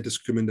not that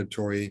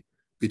discriminatory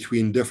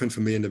between different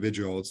familiar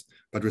individuals,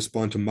 but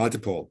respond to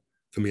multiple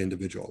familiar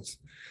individuals.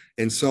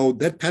 And so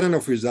that pattern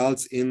of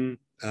results in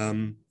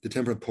the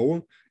temporal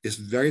pole is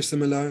very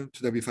similar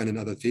to that we find in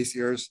other face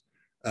ears,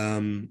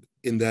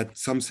 in that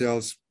some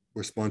cells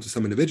respond to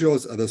some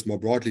individuals, others more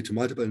broadly to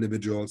multiple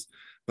individuals.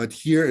 But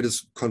here it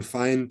is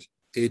confined,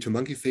 A, to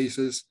monkey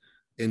faces,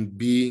 and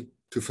B,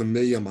 to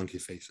familiar monkey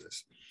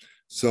faces.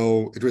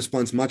 So it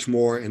responds much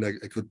more, and I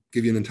could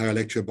give you an entire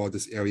lecture about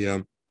this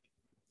area.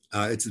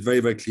 It's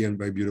very, very clear and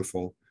very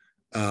beautiful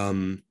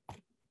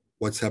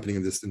what's happening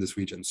in this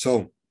region.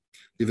 So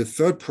we have a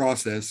third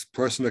process,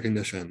 person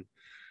recognition.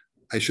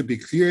 I should be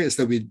clear is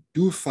that we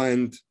do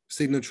find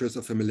signatures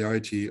of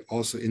familiarity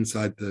also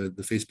inside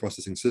the face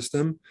processing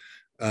system.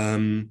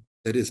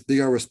 That is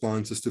bigger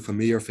responses to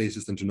familiar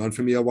faces than to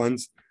non-familiar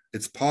ones.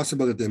 It's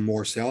possible that there are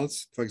more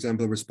cells, for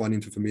example, responding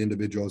to familiar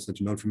individuals than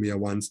to non-familiar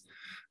ones.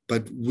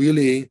 But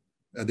really,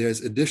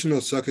 there's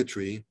additional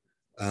circuitry,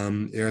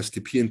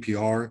 ARSTP and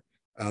PR,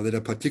 that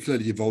are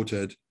particularly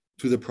devoted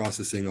to the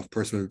processing of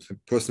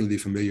personally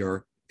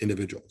familiar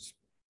individuals.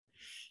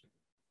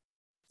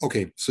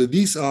 Okay, so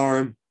these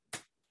are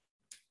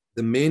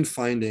the main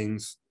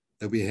findings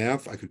that we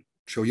have. I could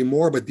show you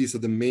more, but these are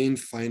the main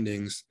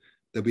findings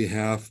that we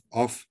have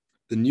of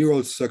the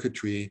neural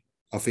circuitry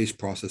of face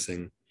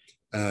processing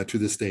to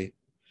this day.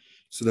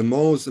 So the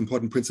most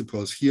important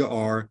principles here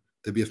are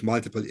that we have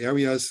multiple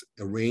areas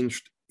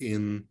arranged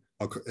in,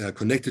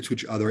 connected to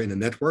each other in a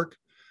network,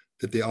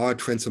 that there are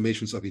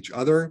transformations of each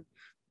other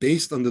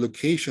based on the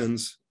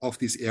locations of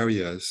these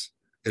areas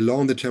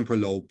along the temporal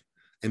lobe,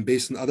 and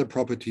based on other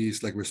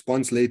properties like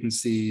response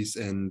latencies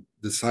and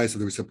the size of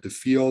the receptive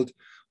field.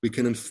 We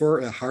can infer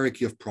a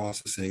hierarchy of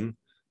processing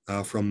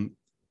from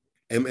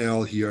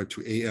ML here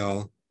to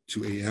AL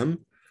to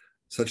AM,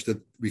 such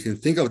that we can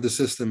think of the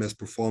system as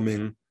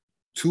performing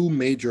two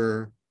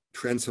major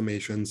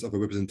transformations of a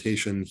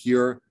representation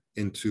here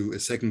into a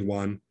second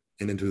one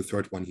and into the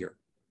third one here.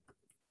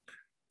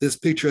 This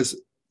picture is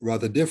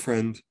rather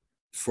different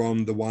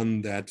from the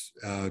one that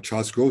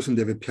Charles Gross and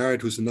David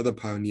Parrott, who's another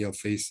pioneer of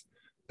face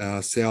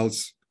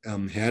cells,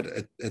 had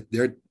at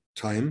their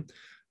time.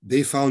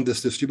 They found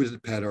this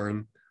distributed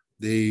pattern.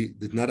 They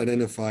did not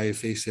identify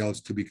face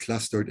cells to be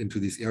clustered into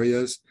these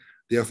areas.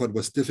 Therefore, it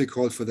was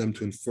difficult for them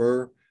to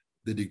infer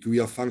the degree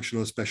of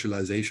functional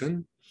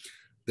specialization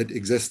that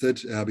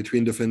existed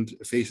between different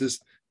faces.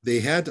 They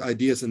had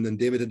ideas, and then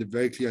David had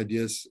very clear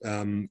ideas,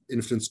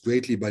 influenced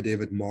greatly by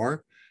David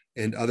Marr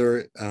and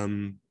other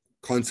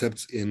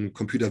concepts in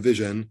computer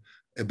vision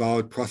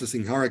about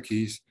processing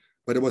hierarchies,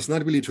 but it was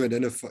not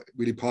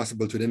really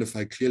possible to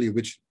identify clearly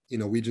which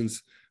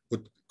regions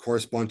would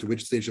correspond to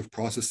which stage of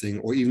processing,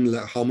 or even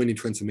how many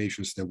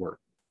transformations there were.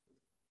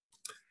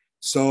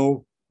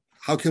 So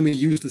how can we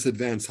use this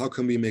advance? How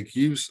can we make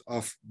use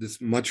of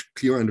this much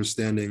clearer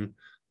understanding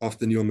of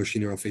the neural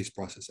machinery of face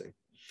processing?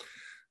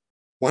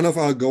 One of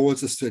our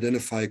goals is to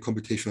identify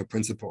computational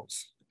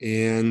principles.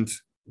 And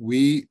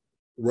we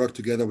work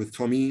together with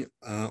Tommy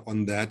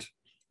on that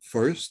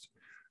first,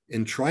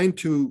 in trying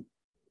to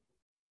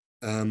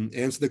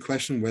answer the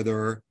question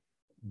whether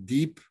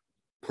deep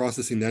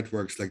processing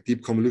networks, like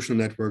deep convolutional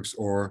networks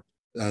or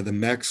the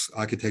max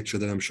architecture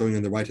that I'm showing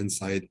on the right-hand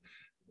side,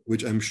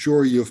 which I'm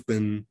sure you've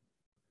been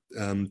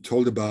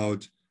told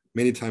about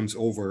many times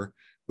over,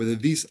 whether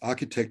these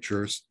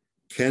architectures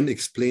can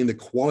explain the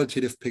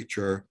qualitative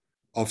picture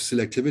of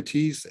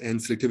selectivities and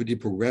selectivity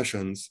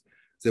progressions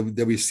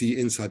that we see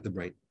inside the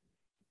brain.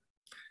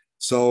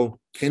 So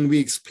can we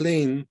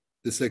explain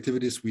the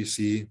selectivities we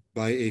see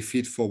by a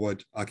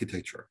feed-forward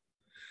architecture?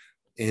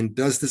 And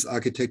does this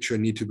architecture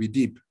need to be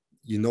deep?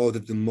 You know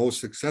that the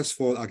most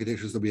successful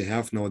architectures that we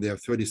have now, they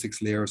have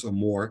 36 layers or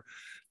more,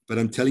 but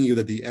I'm telling you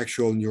that the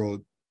actual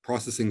neural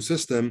processing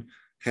system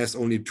has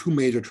only 2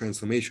 major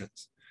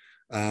transformations.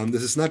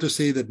 This is not to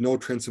say that no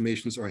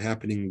transformations are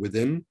happening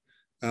within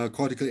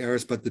cortical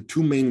areas, but the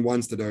 2 main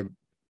ones that are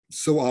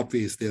so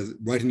obvious, they're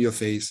right in your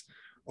face,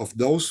 of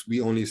those,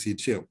 we only see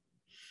 2.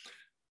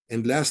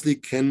 And lastly,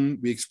 can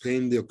we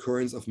explain the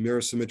occurrence of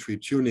mirror symmetry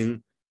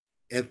tuning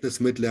at this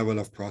mid-level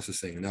of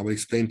processing? And I will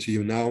explain to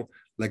you now,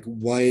 like,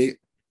 why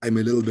I'm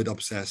a little bit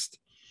obsessed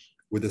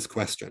with this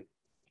question.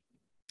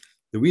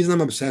 The reason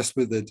I'm obsessed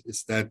with it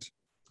is that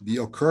the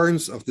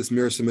occurrence of this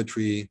mirror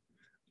symmetry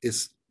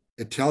is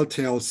a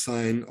telltale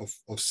sign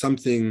of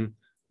something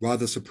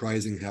rather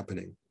surprising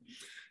happening.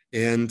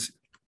 And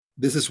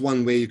this is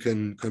one way you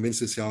can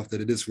convince yourself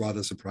that it is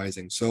rather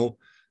surprising. So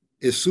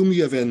assume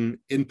you have an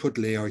input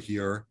layer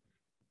here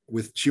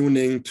with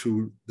tuning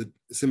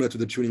similar to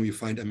the tuning we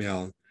find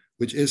ML,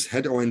 which is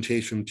head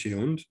orientation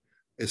tuned.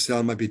 A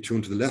cell might be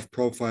tuned to the left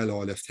profile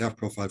or left half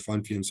profile,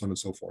 front view, and so on and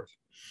so forth.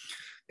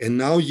 And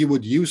now you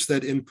would use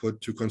that input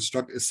to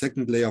construct a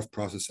second layer of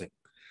processing.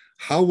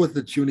 How would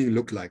the tuning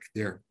look like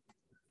there?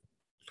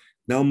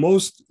 Now,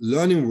 most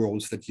learning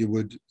rules that you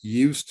would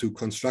use to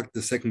construct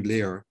the second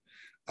layer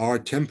are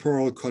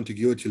temporal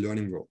contiguity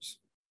learning rules.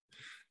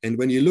 And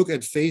when you look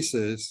at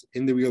faces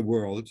in the real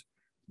world,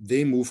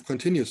 they move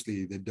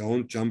continuously. They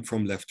don't jump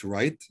from left to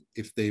right.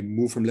 If they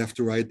move from left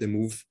to right, they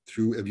move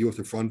through a view of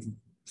the front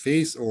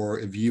face or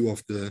a view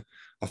of the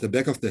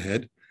back of the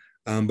head,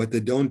 but they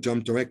don't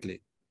jump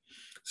directly.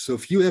 So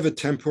if you have a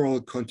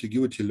temporal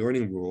contiguity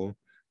learning rule,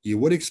 you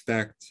would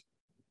expect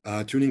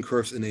tuning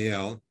curves in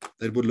AL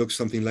that would look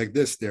something like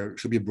this. There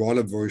should be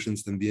broader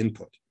versions than the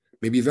input,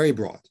 maybe very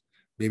broad.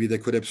 Maybe they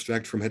could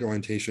abstract from head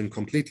orientation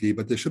completely,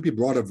 but there should be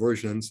broader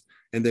versions,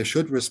 and they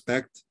should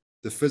respect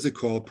the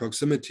physical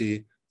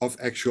proximity of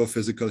actual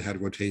physical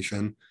head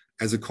rotation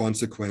as a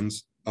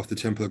consequence of the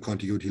temporal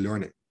contiguity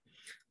learning.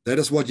 That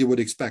is what you would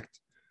expect.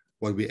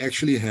 What we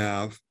actually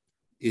have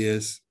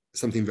is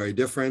something very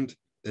different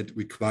that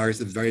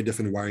requires a very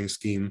different wiring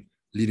scheme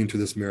leading to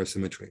this mirror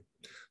symmetry.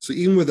 So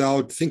even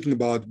without thinking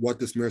about what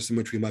this mirror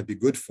symmetry might be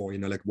good for,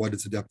 like what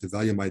its adaptive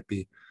value might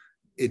be,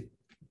 it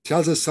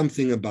tells us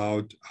something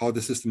about how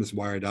the system is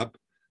wired up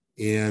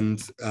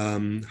and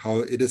how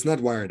it is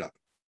not wired up.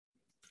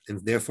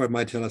 And therefore, it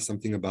might tell us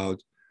something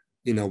about,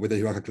 whether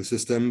hierarchical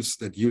systems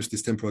that use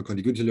these temporal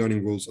contiguity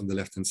learning rules on the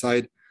left-hand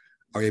side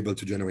are able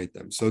to generate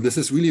them. So this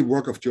is really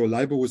work of Joe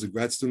Leibo, who is a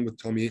grad student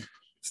with Tommy.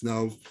 It's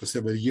now for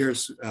several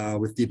years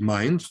with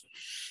DeepMind.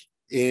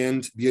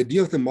 And the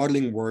idea of the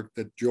modeling work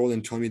that Joel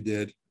and Tommy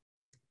did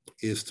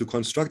is to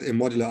construct a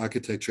modular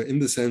architecture in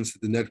the sense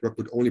that the network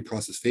would only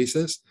process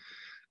faces.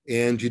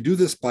 And you do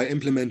this by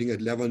implementing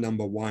at level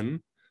number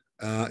 1,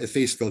 a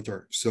face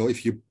filter. So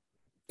if you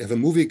have a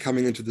movie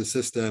coming into the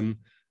system,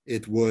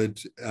 it would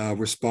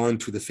respond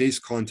to the face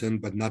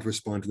content, but not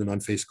respond to the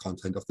non-face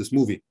content of this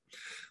movie.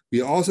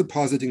 We are also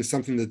positing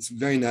something that's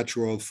very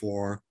natural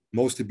for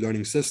most deep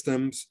learning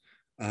systems,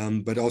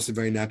 but also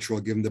very natural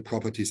given the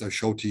properties I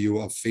showed to you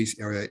of face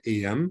area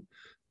AM,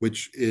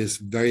 which is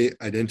very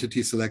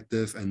identity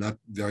selective and not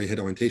very head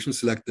orientation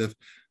selective,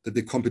 that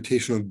the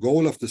computational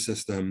goal of the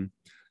system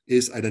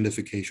is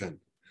identification,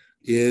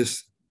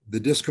 is the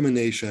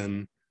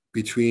discrimination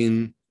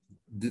between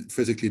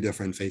physically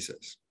different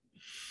faces.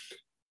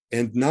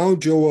 And now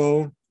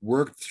Joel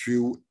worked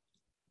through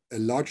a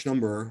large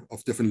number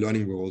of different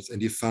learning rules,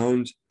 and he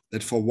found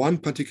that for one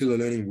particular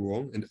learning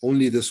rule, and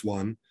only this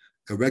one,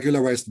 a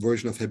regularized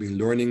version of Hebbian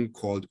learning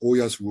called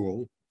Oya's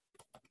rule,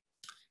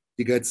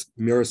 he gets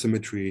mirror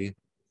symmetry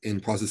in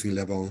processing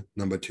level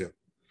number 2.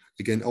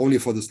 Again, only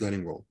for this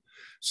learning rule.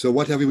 So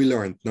what have we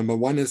learned? Number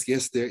 1 is,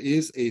 yes, there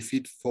is a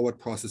feed-forward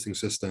processing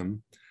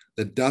system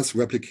that does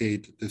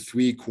replicate the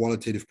 3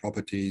 qualitative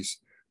properties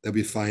that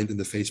we find in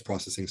the face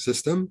processing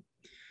system.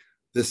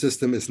 This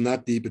system is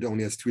not deep, it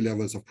only has 3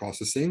 levels of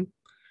processing.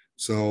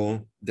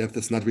 So depth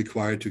is not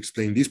required to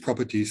explain these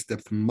properties.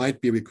 Depth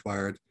might be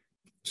required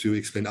to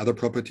explain other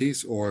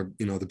properties or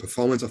the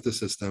performance of the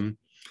system.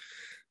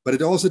 But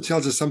it also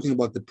tells us something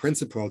about the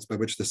principles by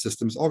which the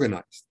system is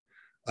organized.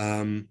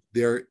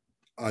 There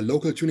are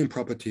local tuning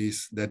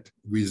properties that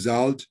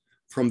result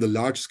from the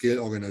large-scale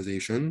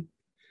organization,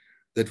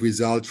 that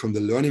result from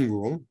the learning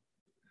rule,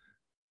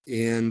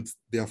 and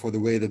therefore the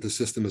way that the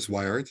system is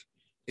wired,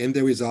 and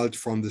they result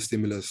from the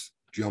stimulus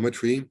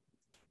geometry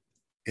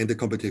and the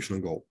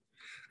computational goal.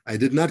 I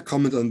did not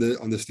comment on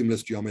the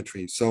stimulus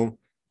geometry. So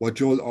what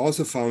Joel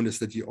also found is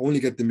that you only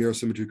get the mirror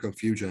symmetry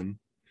confusion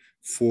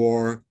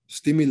for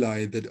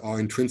stimuli that are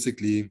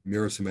intrinsically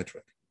mirror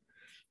symmetric.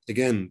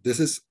 Again, this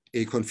is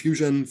a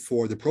confusion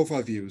for the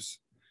profile views,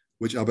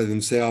 which are by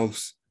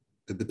themselves,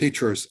 that the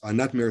pictures are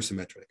not mirror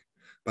symmetric,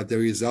 but they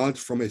result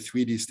from a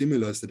 3D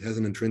stimulus that has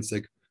an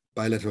intrinsic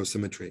bilateral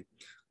symmetry.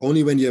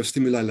 Only when you have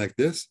stimuli like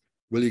this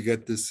will you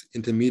get this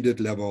intermediate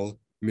level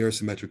mirror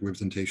symmetric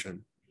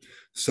representation.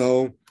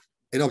 So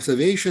an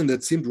observation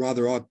that seemed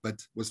rather odd,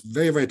 but was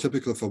very, very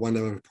typical for one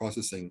level of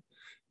processing,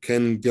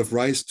 can give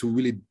rise to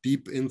really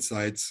deep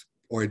insights,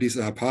 or at least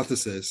a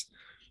hypothesis,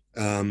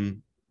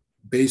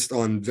 based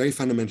on very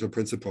fundamental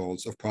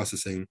principles of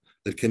processing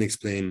that can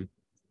explain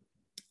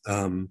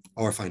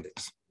our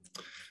findings.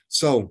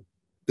 So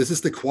this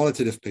is the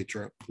qualitative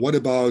picture. What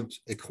about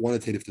a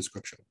quantitative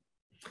description?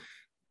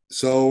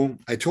 So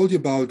I told you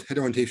about head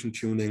orientation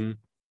tuning,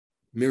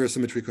 mirror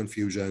symmetry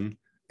confusion,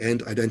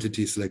 and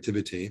identity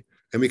selectivity.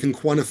 And we can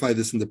quantify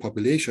this in the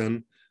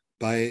population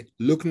by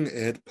looking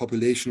at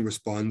population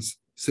response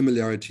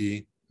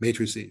similarity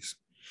matrices.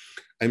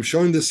 I'm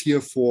showing this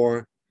here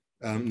for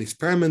an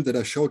experiment that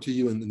I showed to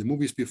you in the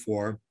movies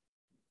before,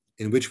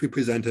 in which we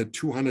presented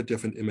 200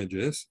 different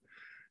images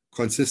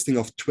consisting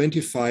of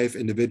 25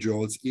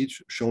 individuals,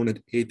 each shown at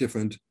 8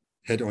 different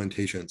head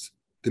orientations.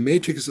 The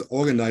matrix is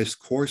organized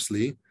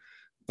coarsely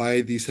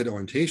by these head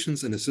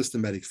orientations in a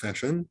systematic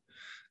fashion.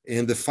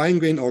 And the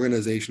fine-grained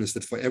organization is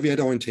that for every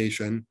head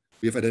orientation,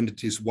 we have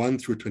identities 1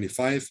 through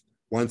 25,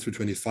 1 through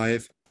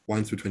 25,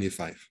 1 through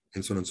 25,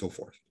 and so on and so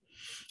forth.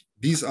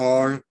 These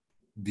are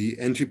the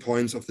entry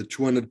points of the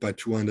 200 by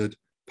 200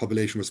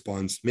 population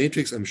response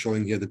matrix. I'm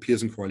showing here the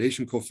Pearson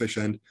correlation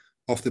coefficient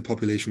of the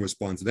population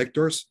response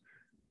vectors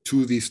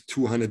to these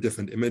 200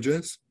 different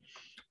images.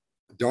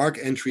 Dark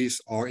entries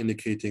are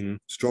indicating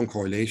strong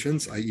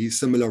correlations, i.e.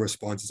 similar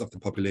responses of the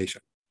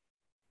population.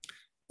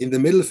 In the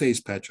middle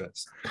phase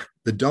patches,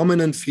 the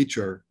dominant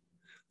feature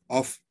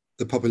of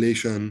the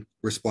population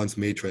response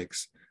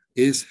matrix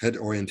is head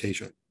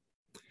orientation.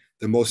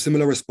 The most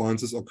similar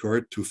responses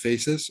occurred to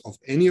faces of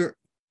any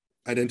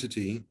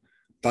identity,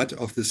 but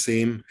of the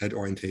same head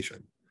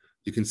orientation.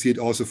 You can see it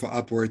also for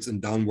upwards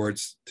and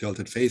downwards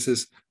tilted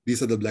faces.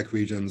 These are the black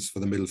regions for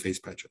the middle phase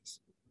patches.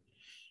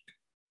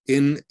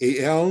 In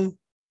AL,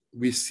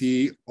 we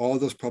see all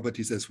those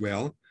properties as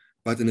well,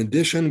 but in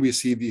addition, we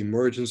see the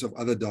emergence of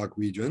other dark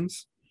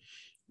regions,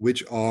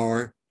 which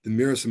are the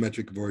mirror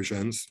symmetric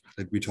versions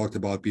that we talked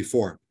about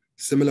before,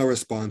 similar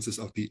responses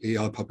of the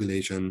AL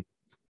population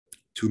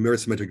to mirror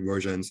symmetric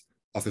versions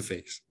of a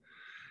face.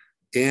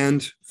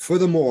 And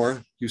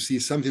furthermore, you see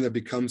something that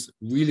becomes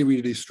really,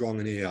 really strong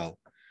in AL,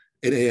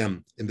 in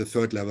AM, in the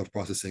third level of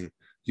processing.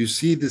 You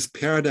see these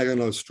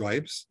paradiagonal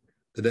stripes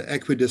that are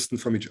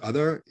equidistant from each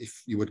other.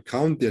 If you would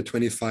count, there are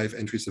 25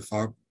 entries so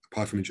far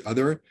apart from each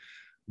other.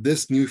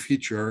 This new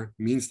feature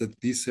means that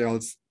these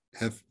cells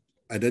have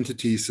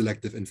identity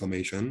selective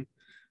information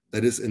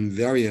that is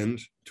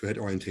invariant to head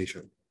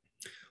orientation.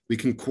 We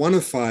can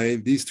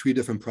quantify these 3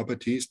 different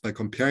properties by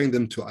comparing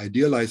them to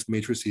idealized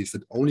matrices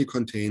that only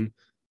contain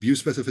view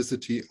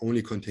specificity,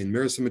 only contain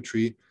mirror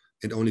symmetry,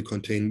 and only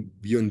contain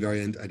view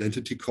invariant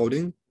identity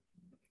coding.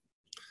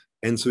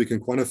 And so we can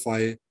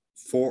quantify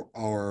for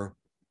our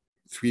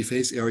 3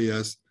 phase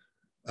areas,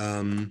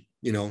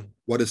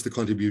 what is the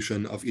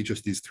contribution of each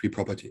of these 3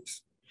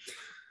 properties.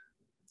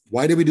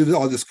 Why do we do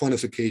all this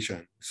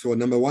quantification? So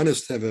number one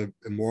is to have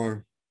a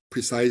more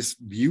precise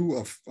view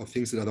of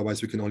things that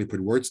otherwise we can only put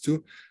words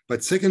to.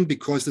 But second,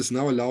 because this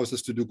now allows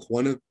us to do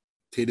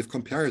quantitative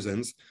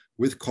comparisons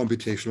with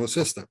computational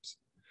systems.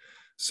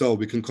 So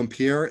we can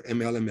compare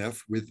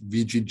MLMF with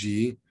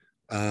VGG,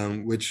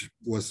 which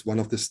was one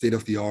of the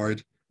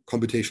state-of-the-art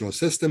computational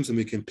systems, and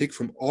we can pick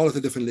from all of the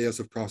different layers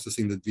of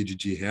processing that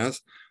VGG has,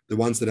 the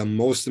ones that are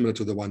most similar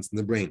to the ones in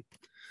the brain.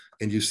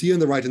 And you see on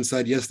the right-hand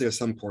side, yes, there's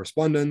some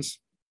correspondence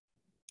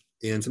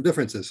and some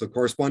differences. So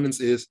correspondence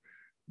is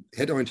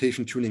head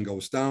orientation tuning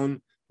goes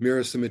down,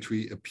 mirror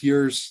symmetry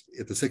appears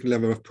at the second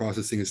level of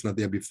processing, it's not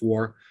there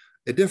before.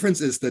 A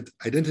difference is that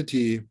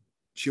identity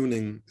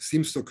tuning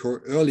seems to occur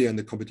earlier in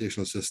the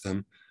computational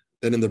system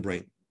than in the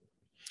brain.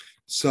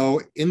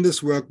 So in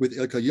this work with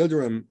Ilka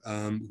Yildirim,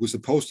 who's a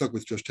postdoc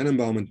with Josh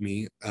Tenenbaum and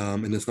me,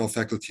 and is now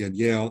faculty at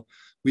Yale,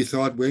 we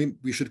thought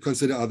we should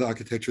consider other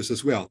architectures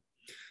as well.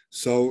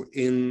 So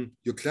in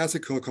your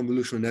classical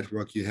convolutional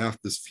network, you have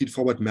this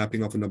feed-forward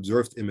mapping of an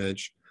observed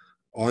image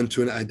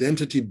onto an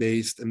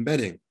identity-based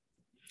embedding.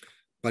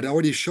 But I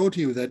already showed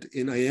you that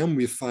in IAM,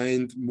 we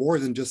find more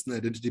than just an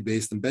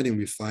identity-based embedding.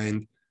 We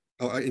find,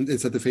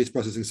 inside the phase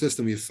processing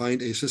system, we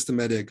find a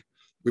systematic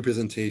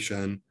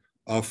representation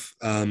of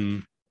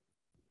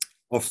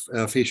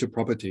facial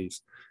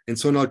properties. And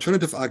so an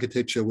alternative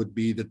architecture would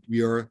be that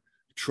we are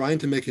trying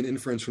to make an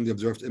inference from the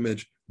observed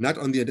image, not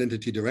on the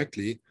identity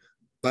directly,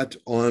 but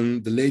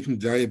on the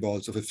latent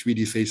variables of a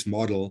 3D face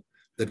model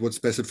that would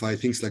specify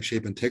things like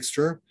shape and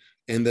texture,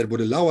 and that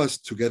would allow us,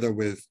 together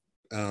with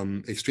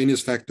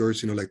extraneous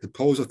factors, like the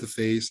pose of the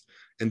face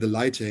and the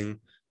lighting,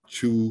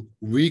 to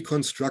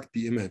reconstruct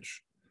the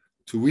image,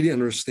 to really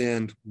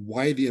understand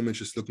why the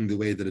image is looking the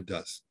way that it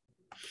does.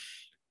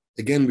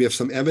 Again, we have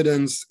some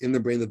evidence in the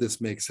brain that this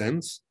makes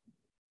sense.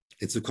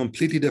 It's a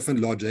completely different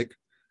logic.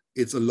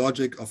 It's a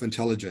logic of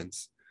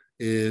intelligence.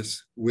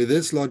 Is with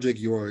this logic,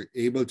 you're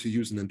able to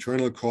use an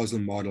internal causal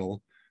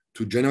model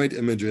to generate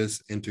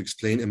images and to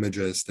explain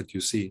images that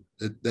you see.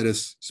 That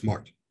is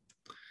smart.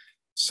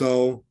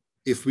 So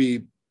if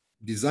we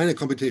design a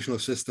computational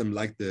system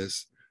like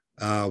this,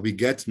 we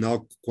get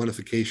now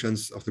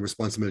quantifications of the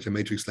responsibility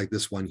matrix like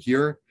this one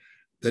here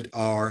that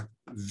are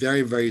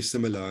very, very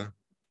similar,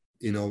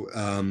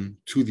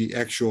 to the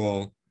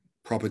actual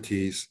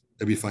properties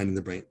that we find in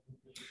the brain.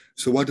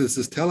 So what does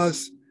this tell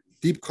us?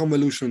 Deep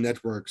convolutional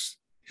networks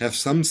have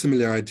some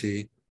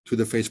similarity to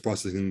the face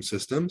processing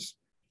systems,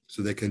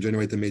 so they can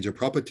generate the major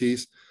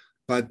properties,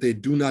 but they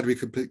do not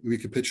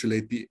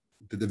recapitulate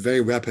the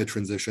very rapid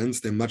transitions.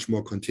 They're much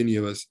more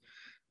continuous.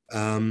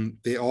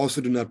 They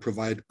also do not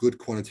provide good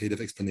quantitative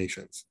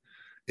explanations.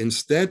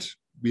 Instead,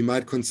 we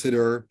might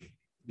consider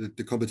that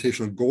the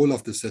computational goal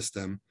of the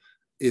system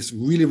is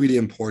really, really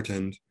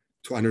important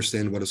to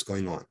understand what is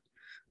going on.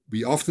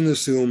 We often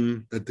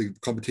assume that the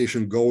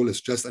computation goal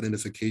is just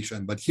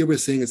identification, but here we're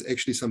saying it's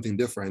actually something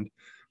different.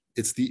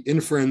 It's the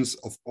inference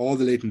of all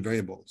the latent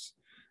variables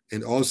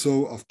and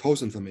also of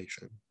post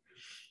information.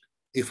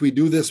 If we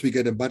do this, we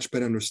get a much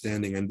better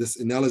understanding, and this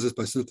analysis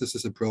by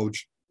synthesis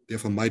approach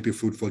therefore might be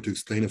fruitful to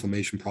explain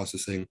information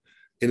processing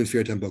in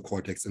inferior temporal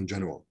cortex in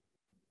general.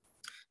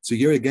 So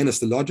here again is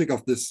the logic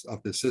of this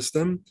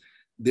system.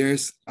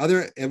 There's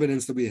other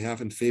evidence that we have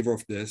in favor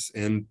of this,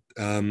 and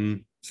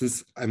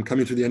since I'm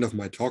coming to the end of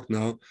my talk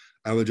now,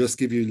 I will just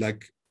give you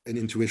like an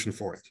intuition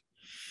for it.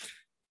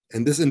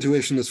 And this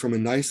intuition is from a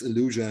nice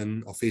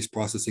illusion of face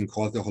processing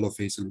called the hollow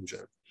face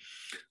illusion.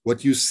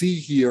 What you see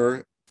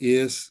here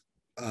is,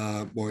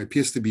 or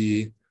appears to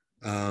be,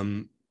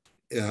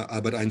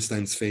 Albert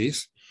Einstein's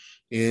face.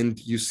 And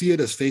you see it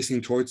as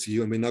facing towards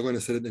you, and we're now going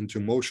to set it into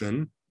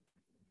motion.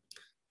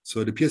 So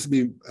it appears to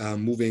be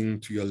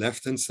moving to your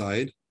left-hand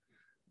side.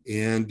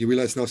 And you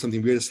realize now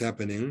something weird is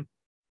happening.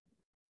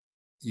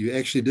 You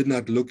actually did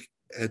not look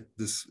at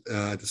this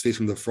face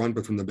from the front,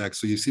 but from the back.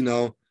 So you see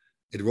now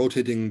it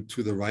rotating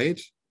to the right.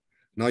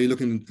 Now you're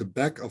looking at the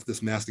back of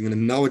this masking,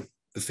 and now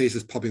the face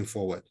is popping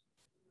forward.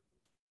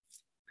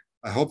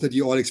 I hope that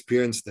you all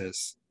experience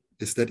this,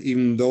 is that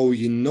even though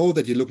you know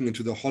that you're looking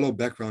into the hollow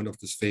background of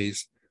this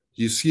face,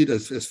 you see it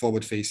as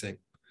forward facing.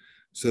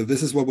 So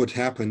this is what would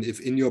happen if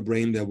in your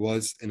brain there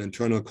was an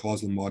internal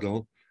causal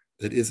model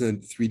that is a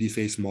 3D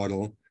face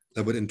model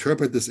that would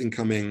interpret this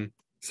incoming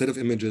set of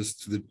images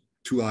to the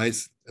two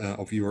eyes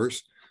of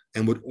yours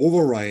and would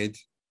override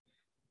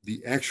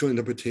the actual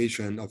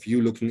interpretation of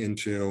you looking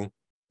into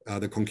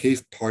the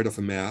concave part of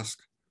a mask,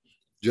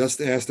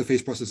 just as the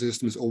face processing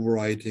system is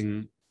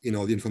overriding,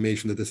 the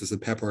information that this is a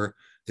pepper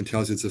and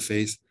tells you it's a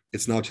face.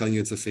 It's now telling you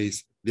it's a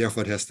face,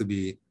 therefore it has to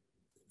be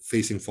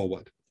facing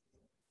forward.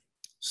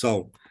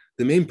 So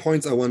the main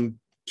points I want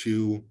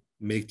to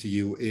make to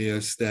you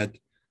is that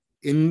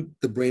in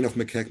the brain of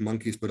macaque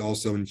monkeys, but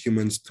also in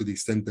humans to the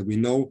extent that we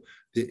know,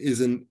 there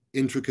is an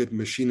intricate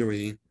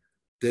machinery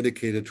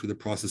dedicated to the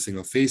processing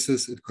of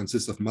faces. It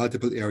consists of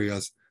multiple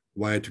areas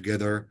wired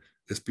together.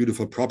 There's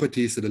beautiful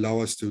properties that allow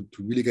us to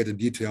really get a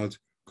detailed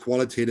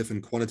qualitative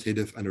and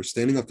quantitative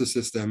understanding of the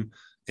system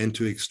and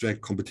to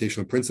extract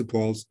computational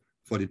principles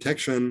for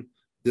detection,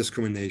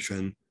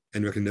 discrimination,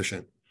 and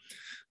recognition.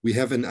 We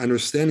have an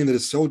understanding that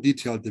is so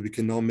detailed that we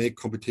can now make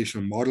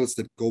computational models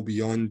that go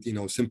beyond,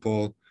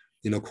 simple,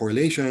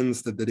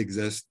 correlations that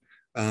exist,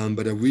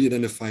 but are really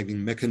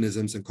identifying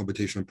mechanisms and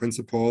computational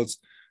principles.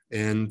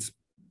 And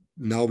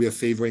now we are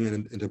favoring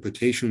an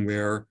interpretation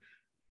where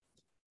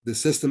the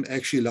system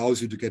actually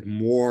allows you to get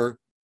more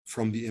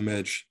from the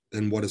image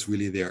than what is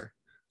really there.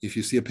 If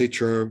you see a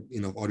picture,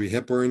 of Audrey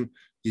Hepburn,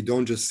 you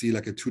don't just see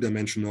like a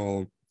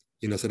two-dimensional,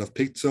 set of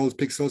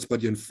pixels,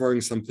 but you're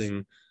inferring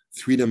something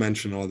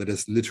three-dimensional that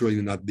is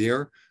literally not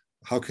there.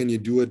 How can you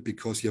do it?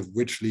 Because you have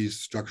richly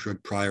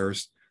structured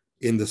priors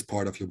in this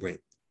part of your brain.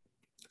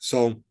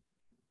 So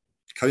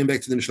coming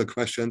back to the initial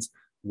questions,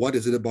 what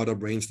is it about our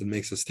brains that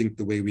makes us think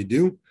the way we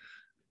do?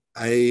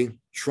 I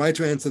try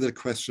to answer that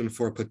question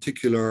for a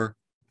particular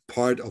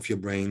part of your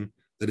brain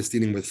that is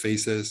dealing with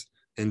faces,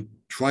 and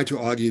try to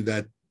argue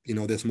that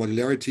there's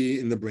modularity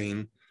in the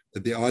brain,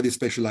 that there are these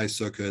specialized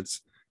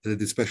circuits, that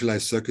the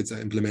specialized circuits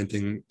are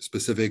implementing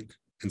specific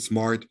and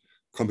smart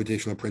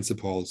computational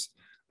principles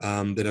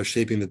that are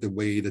shaping the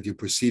way that you're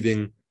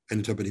perceiving and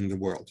interpreting the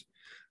world.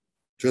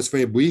 Just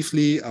very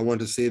briefly, I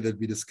want to say that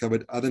we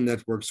discovered other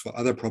networks for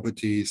other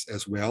properties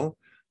as well,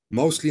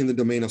 mostly in the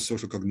domain of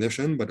social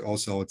cognition, but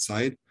also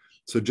outside.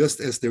 So just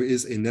as there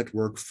is a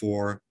network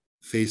for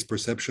face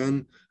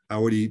perception, I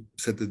already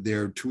said that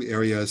there are two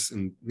areas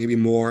and maybe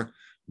more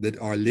that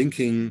are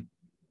linking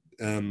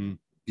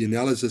the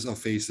analysis of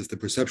faces, the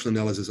perception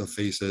analysis of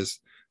faces,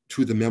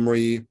 to the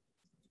memory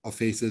of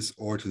faces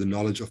or to the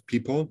knowledge of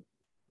people.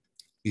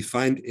 We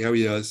find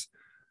areas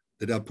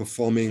that are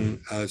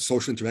performing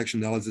social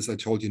interaction analysis. I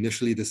told you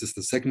initially, this is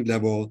the second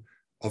level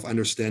of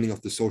understanding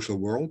of the social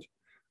world.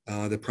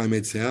 the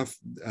primates have.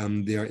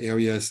 There are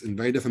areas in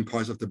very different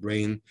parts of the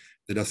brain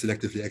that are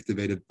selectively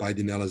activated by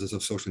the analysis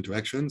of social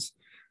interactions.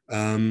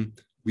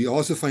 We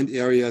also find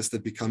areas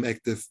that become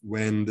active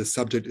when the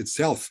subject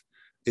itself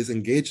is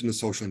engaged in a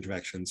social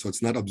interaction. So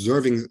it's not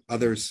observing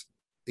others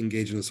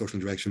engage in a social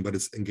interaction, but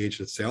it's engaged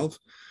itself.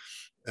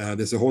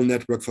 There's a whole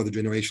network for the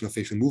generation of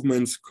facial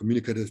movements,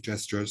 communicative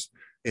gestures,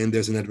 and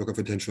there's a network of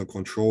attentional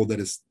control that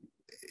is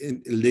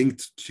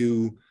linked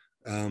to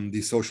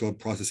the social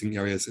processing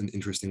areas in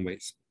interesting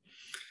ways.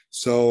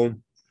 So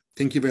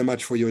thank you very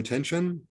much for your attention.